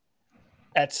club.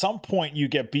 At some point, you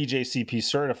get BJCP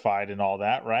certified and all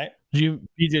that, right? You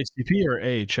BJCP or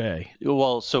AHA?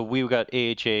 Well, so we got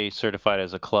AHA certified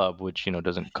as a club, which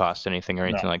doesn't cost anything or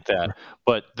anything like that.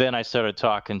 But then I started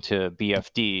talking to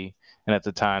BFD, and at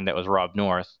the time that was Rob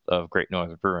North of Great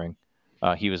Northern Brewing.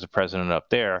 He was the president up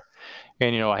there,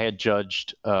 and I had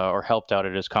judged or helped out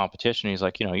at his competition. He's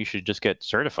like, you should just get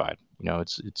certified.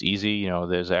 It's easy.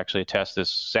 There's actually a test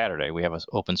this Saturday. We have an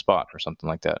open spot or something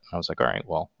like that. And I was like, all right,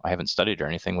 well, I haven't studied or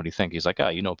anything. What do you think? He's like,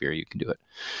 beer, you can do it.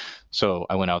 So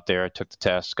I went out there, took the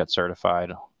test, got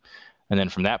certified, and then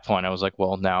from that point, I was like,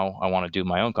 well, now I want to do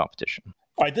my own competition.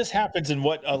 All right, this happens in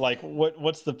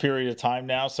what's the period of time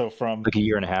now? So from like a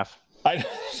year and a half.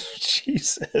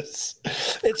 Jesus,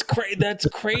 it's crazy. That's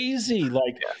crazy.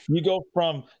 Like you go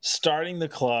from starting the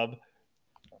club,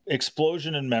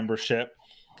 explosion in membership,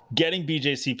 getting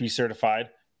BJCP certified,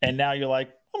 and now you're like,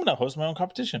 I'm going to host my own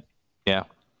competition. Yeah.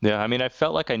 I mean, I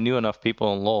felt like I knew enough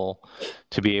people in Lowell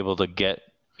to be able to get,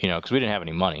 because we didn't have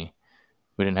any money.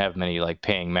 We didn't have many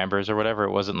paying members or whatever.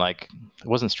 It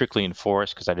wasn't strictly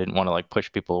enforced because I didn't want to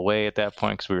push people away at that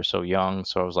point because we were so young.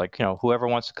 So I was like, whoever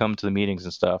wants to come to the meetings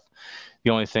and stuff.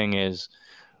 The only thing is,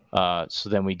 so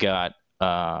then we got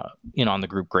on the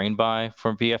group grain buy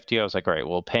from BFD. I was like, all right,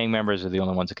 well, paying members are the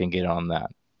only ones that can get on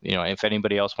that. If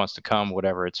anybody else wants to come,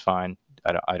 whatever, it's fine.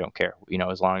 I don't care.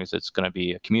 As long as it's going to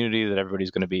be a community that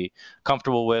everybody's going to be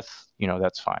comfortable with,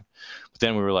 that's fine. But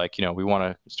then we were like, we want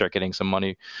to start getting some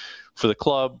money for the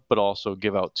club, but also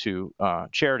give out to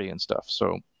charity and stuff.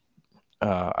 So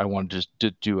I wanted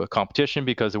to do a competition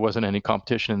because there wasn't any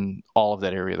competition in all of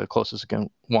that area. The closest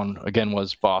one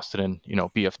was Boston and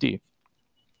BFD.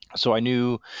 So I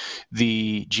knew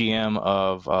the GM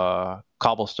of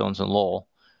Cobblestones in Lowell.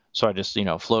 So I just,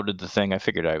 floated the thing. I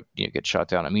figured I'd get shot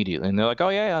down immediately. And they're like, oh,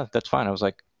 yeah, that's fine. I was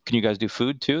like, can you guys do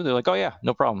food too? They're like, oh, yeah,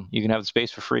 no problem. You can have the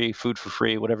space for free, food for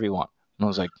free, whatever you want. And I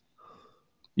was like,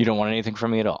 you don't want anything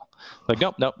from me at all? Like,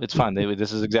 nope, it's fine.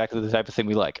 This is exactly the type of thing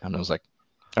we like. And I was like,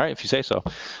 all right, if you say so.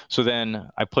 So then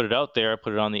I put it out there. I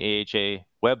put it on the AHA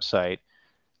website.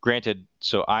 Granted,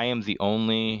 so I am the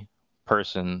only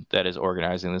person that is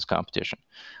organizing this competition.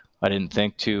 I didn't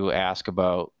think to ask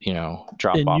about,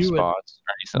 drop-off spots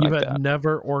or anything like that. You had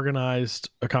never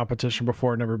organized a competition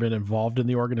before, never been involved in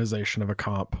the organization of a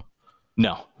comp?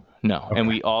 No. Okay. And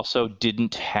we also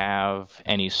didn't have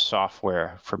any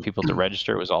software for people to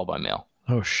register. It was all by mail.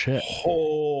 Oh, shit.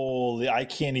 Holy, I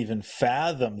can't even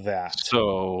fathom that.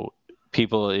 So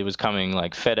it was coming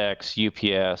like FedEx,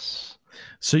 UPS,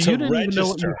 So To you didn't even know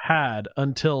what you register. had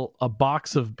until a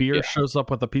box of beer Yeah. shows up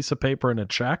with a piece of paper and a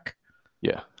check.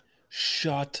 Yeah.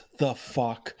 Shut the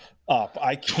fuck up.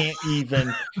 I can't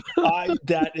even.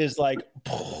 That is like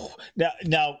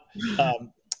now.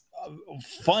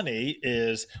 Funny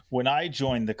is when I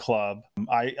joined the club,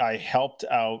 I helped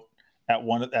out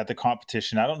at the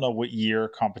competition. I don't know what year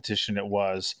competition it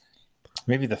was.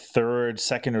 Maybe the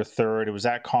second or third. It was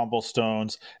at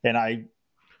Cobblestones, and I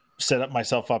set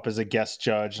myself up as a guest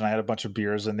judge, and I had a bunch of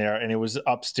beers in there, and it was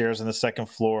upstairs on the second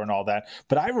floor and all that.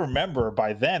 But I remember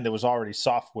by then there was already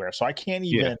software, so I can't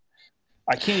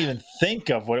even think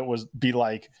of what it was be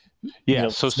like. Yeah.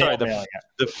 So sorry, snail mailing it.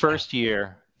 the first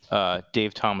year,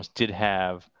 Dave Thomas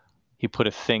he put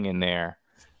a thing in there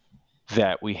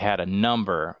that we had a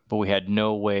number, but we had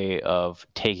no way of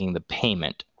taking the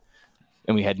payment,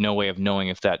 and we had no way of knowing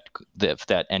if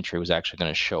that entry was actually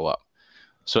going to show up.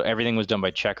 So everything was done by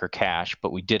check or cash,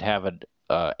 but we did have an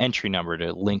entry number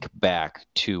to link back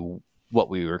to what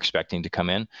we were expecting to come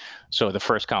in. So the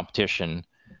first competition,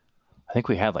 I think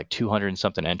we had like 200 and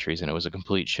something entries, and it was a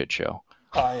complete shit show.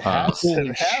 It has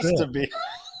to be.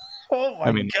 Oh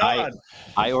my God.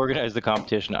 I organized the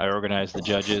competition, I organized the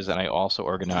judges, and I also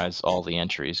organized all the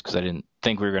entries because I didn't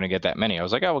think we were going to get that many. I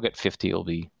was like, we'll get 50. It'll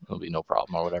be no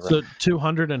problem or whatever. So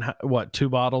 200 and what? 2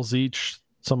 bottles each,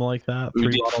 something like that. We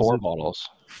did 4 each? bottles.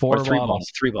 4 or 3 bottles.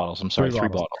 bottles. 3 bottles. I'm sorry, 3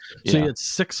 bottles. So Yeah. you had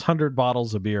 600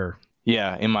 bottles of beer.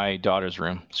 Yeah, in my daughter's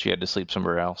room. She had to sleep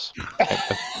somewhere else.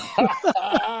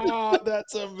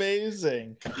 That's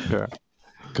amazing. Sure.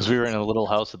 Because we were in a little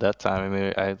house at that time. I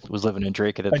mean, I was living in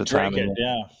Drake at the time.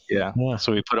 Yeah. Yeah.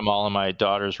 So we put them all in my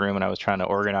daughter's room, and I was trying to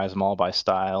organize them all by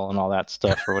style and all that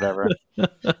stuff or whatever. And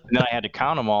then I had to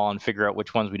count them all and figure out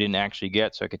which ones we didn't actually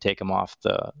get, so I could take them off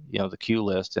the queue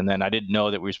list. And then I didn't know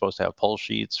that we were supposed to have pull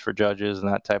sheets for judges and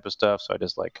that type of stuff. So I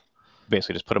just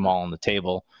basically just put them all on the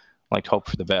table, hope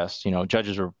for the best.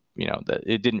 Judges were, that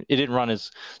it didn't run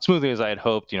as smoothly as I had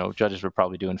hoped. Judges were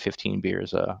probably doing 15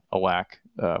 beers a whack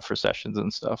for sessions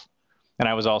and stuff. And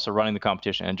I was also running the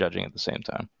competition and judging at the same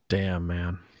time. Damn,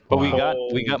 man. But Wow.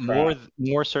 we got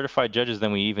more certified judges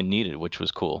than we even needed, which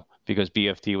was cool because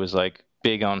BFD was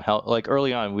big on help.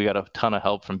 Early on, we got a ton of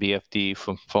help from BFD,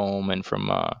 from Foam, and from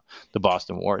the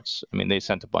Boston Warts. I mean, they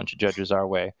sent a bunch of judges our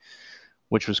way,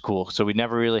 which was cool. So we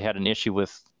never really had an issue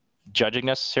with judging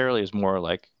necessarily. It was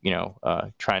more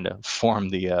trying to form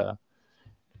the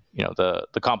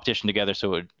competition together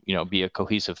so it would be a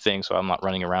cohesive thing. So I'm not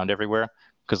running around everywhere.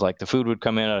 Because the food would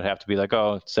come in, I'd have to be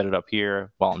set it up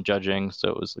here while I'm judging. So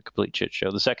it was a complete shit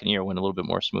show. The second year went a little bit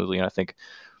more smoothly, and I think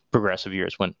progressive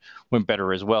years went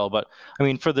better as well. But I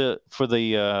mean, for the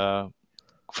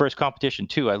first competition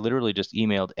too, I literally just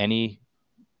emailed any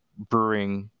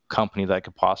brewing company that I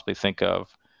could possibly think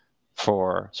of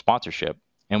for sponsorship,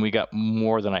 and we got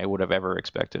more than I would have ever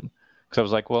expected. Because I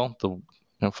was like, well,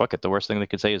 fuck it. The worst thing they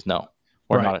could say is no.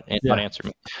 Or not answer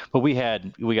me. But we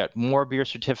got more beer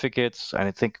certificates, and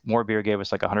I think More Beer gave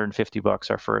us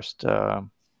 $150 our first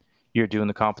year doing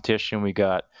the competition. We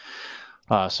got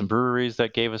some breweries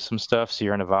that gave us some stuff,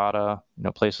 Sierra Nevada,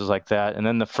 places like that. And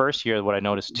then the first year, what I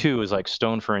noticed too is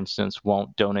Stone, for instance,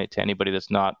 won't donate to anybody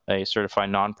that's not a certified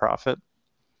nonprofit.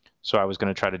 So I was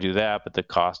going to try to do that, but the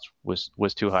cost was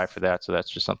too high for that. So that's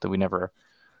just something we never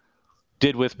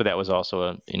did with, but that was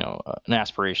also an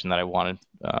aspiration that I wanted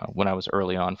when I was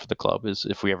early on for the club, is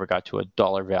if we ever got to a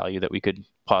dollar value that we could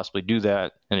possibly do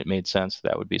that and it made sense,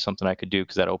 that would be something I could do,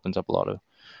 because that opens up a lot of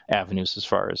avenues as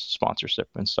far as sponsorship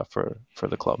and stuff for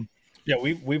the club. Yeah,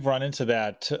 we've run into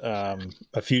that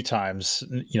a few times,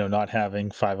 not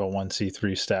having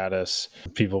 501c3 status,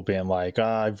 people being like,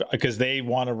 because they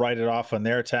want to write it off on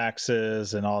their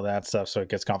taxes and all that stuff, so it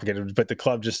gets complicated. But the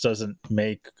club just doesn't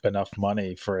make enough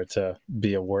money for it to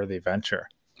be a worthy venture.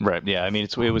 Right. Yeah. I mean,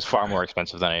 it was far more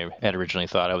expensive than I had originally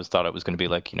thought. I thought it was going to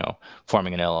be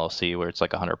forming an LLC where it's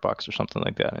 $100 or something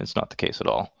like that. And it's not the case at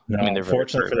all. No, I mean,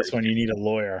 unfortunately for this one, you need a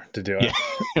lawyer to do it.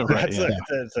 Yeah. Right.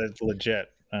 That's legit.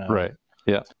 Right.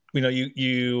 Yeah.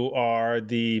 You are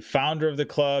the founder of the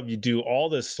club. You do all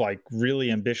this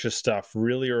really ambitious stuff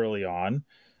really early on.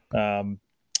 And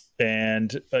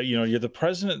you're the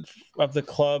president of the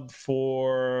club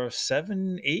for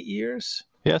 7-8 years.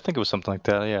 Yeah, I think it was something like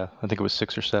that. Yeah, I think it was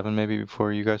 6 or 7 maybe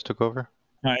before you guys took over.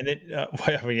 And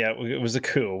it was a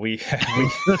coup.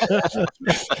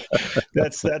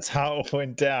 That's how it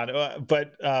went down.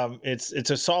 But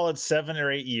it's a solid 7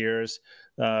 or 8 years.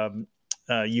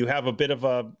 You have a bit of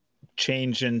a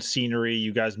change in scenery.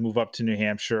 You guys move up to New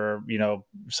Hampshire.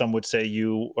 Some would say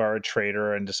you are a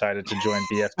traitor and decided to join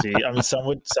BFD. I mean,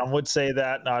 some would say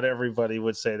that. Not everybody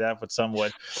would say that, but some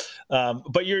would.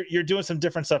 But you're doing some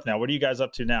different stuff now. What are you guys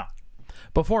up to now?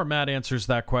 Before Matt answers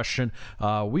that question,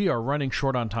 we are running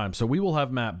short on time, so we will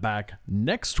have Matt back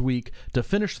next week to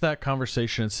finish that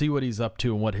conversation and see what he's up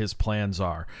to and what his plans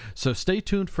are. So stay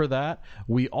tuned for that.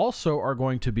 We also are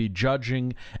going to be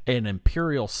judging an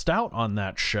Imperial Stout on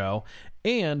that show,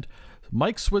 and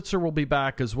Mike Switzer will be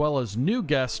back, as well as new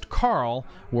guest Carl,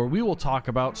 where we will talk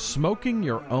about smoking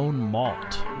your own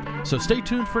malt. So stay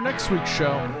tuned for next week's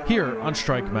show here on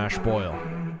Strike, Mash, Boil.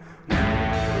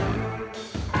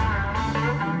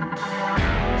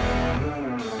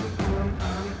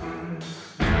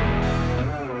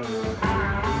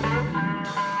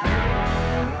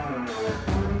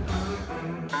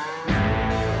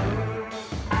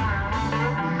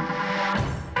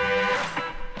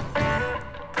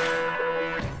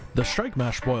 The Strike,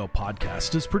 Mash, Boil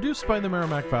podcast is produced by the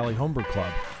Merrimack Valley Homebrew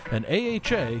Club, an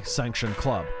AHA-sanctioned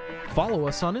club. Follow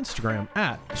us on Instagram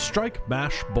at Strike,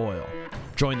 Mash, Boil.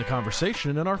 Join the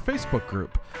conversation in our Facebook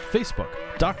group,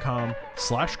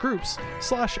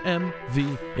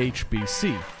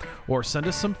 facebook.com/groups/MVHBC, or send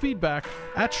us some feedback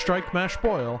at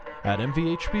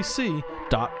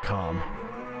strikemashboil@mvhbc.com.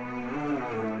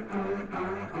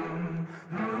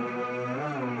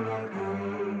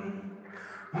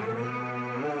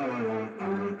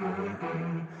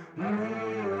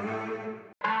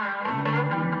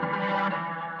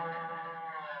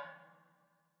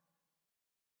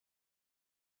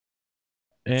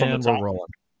 And we're rolling.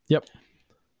 Yep.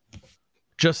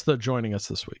 Just the joining us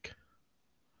this week.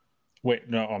 Wait,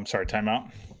 no, I'm sorry.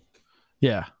 Timeout.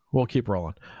 Yeah, we'll keep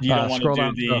rolling. You don't want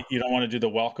to do you don't want to do the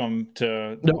welcome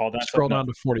to all that. Scroll stuff? down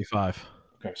to 45.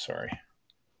 Okay, sorry.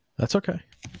 That's okay.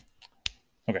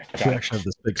 Okay, we actually have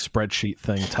this big spreadsheet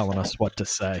thing telling us what to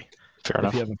say. Fair enough.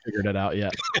 If you haven't figured it out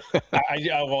yet.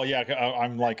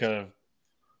 I'm like a.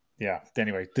 Yeah.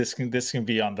 Anyway, this can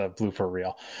be on the blooper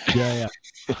reel. Yeah.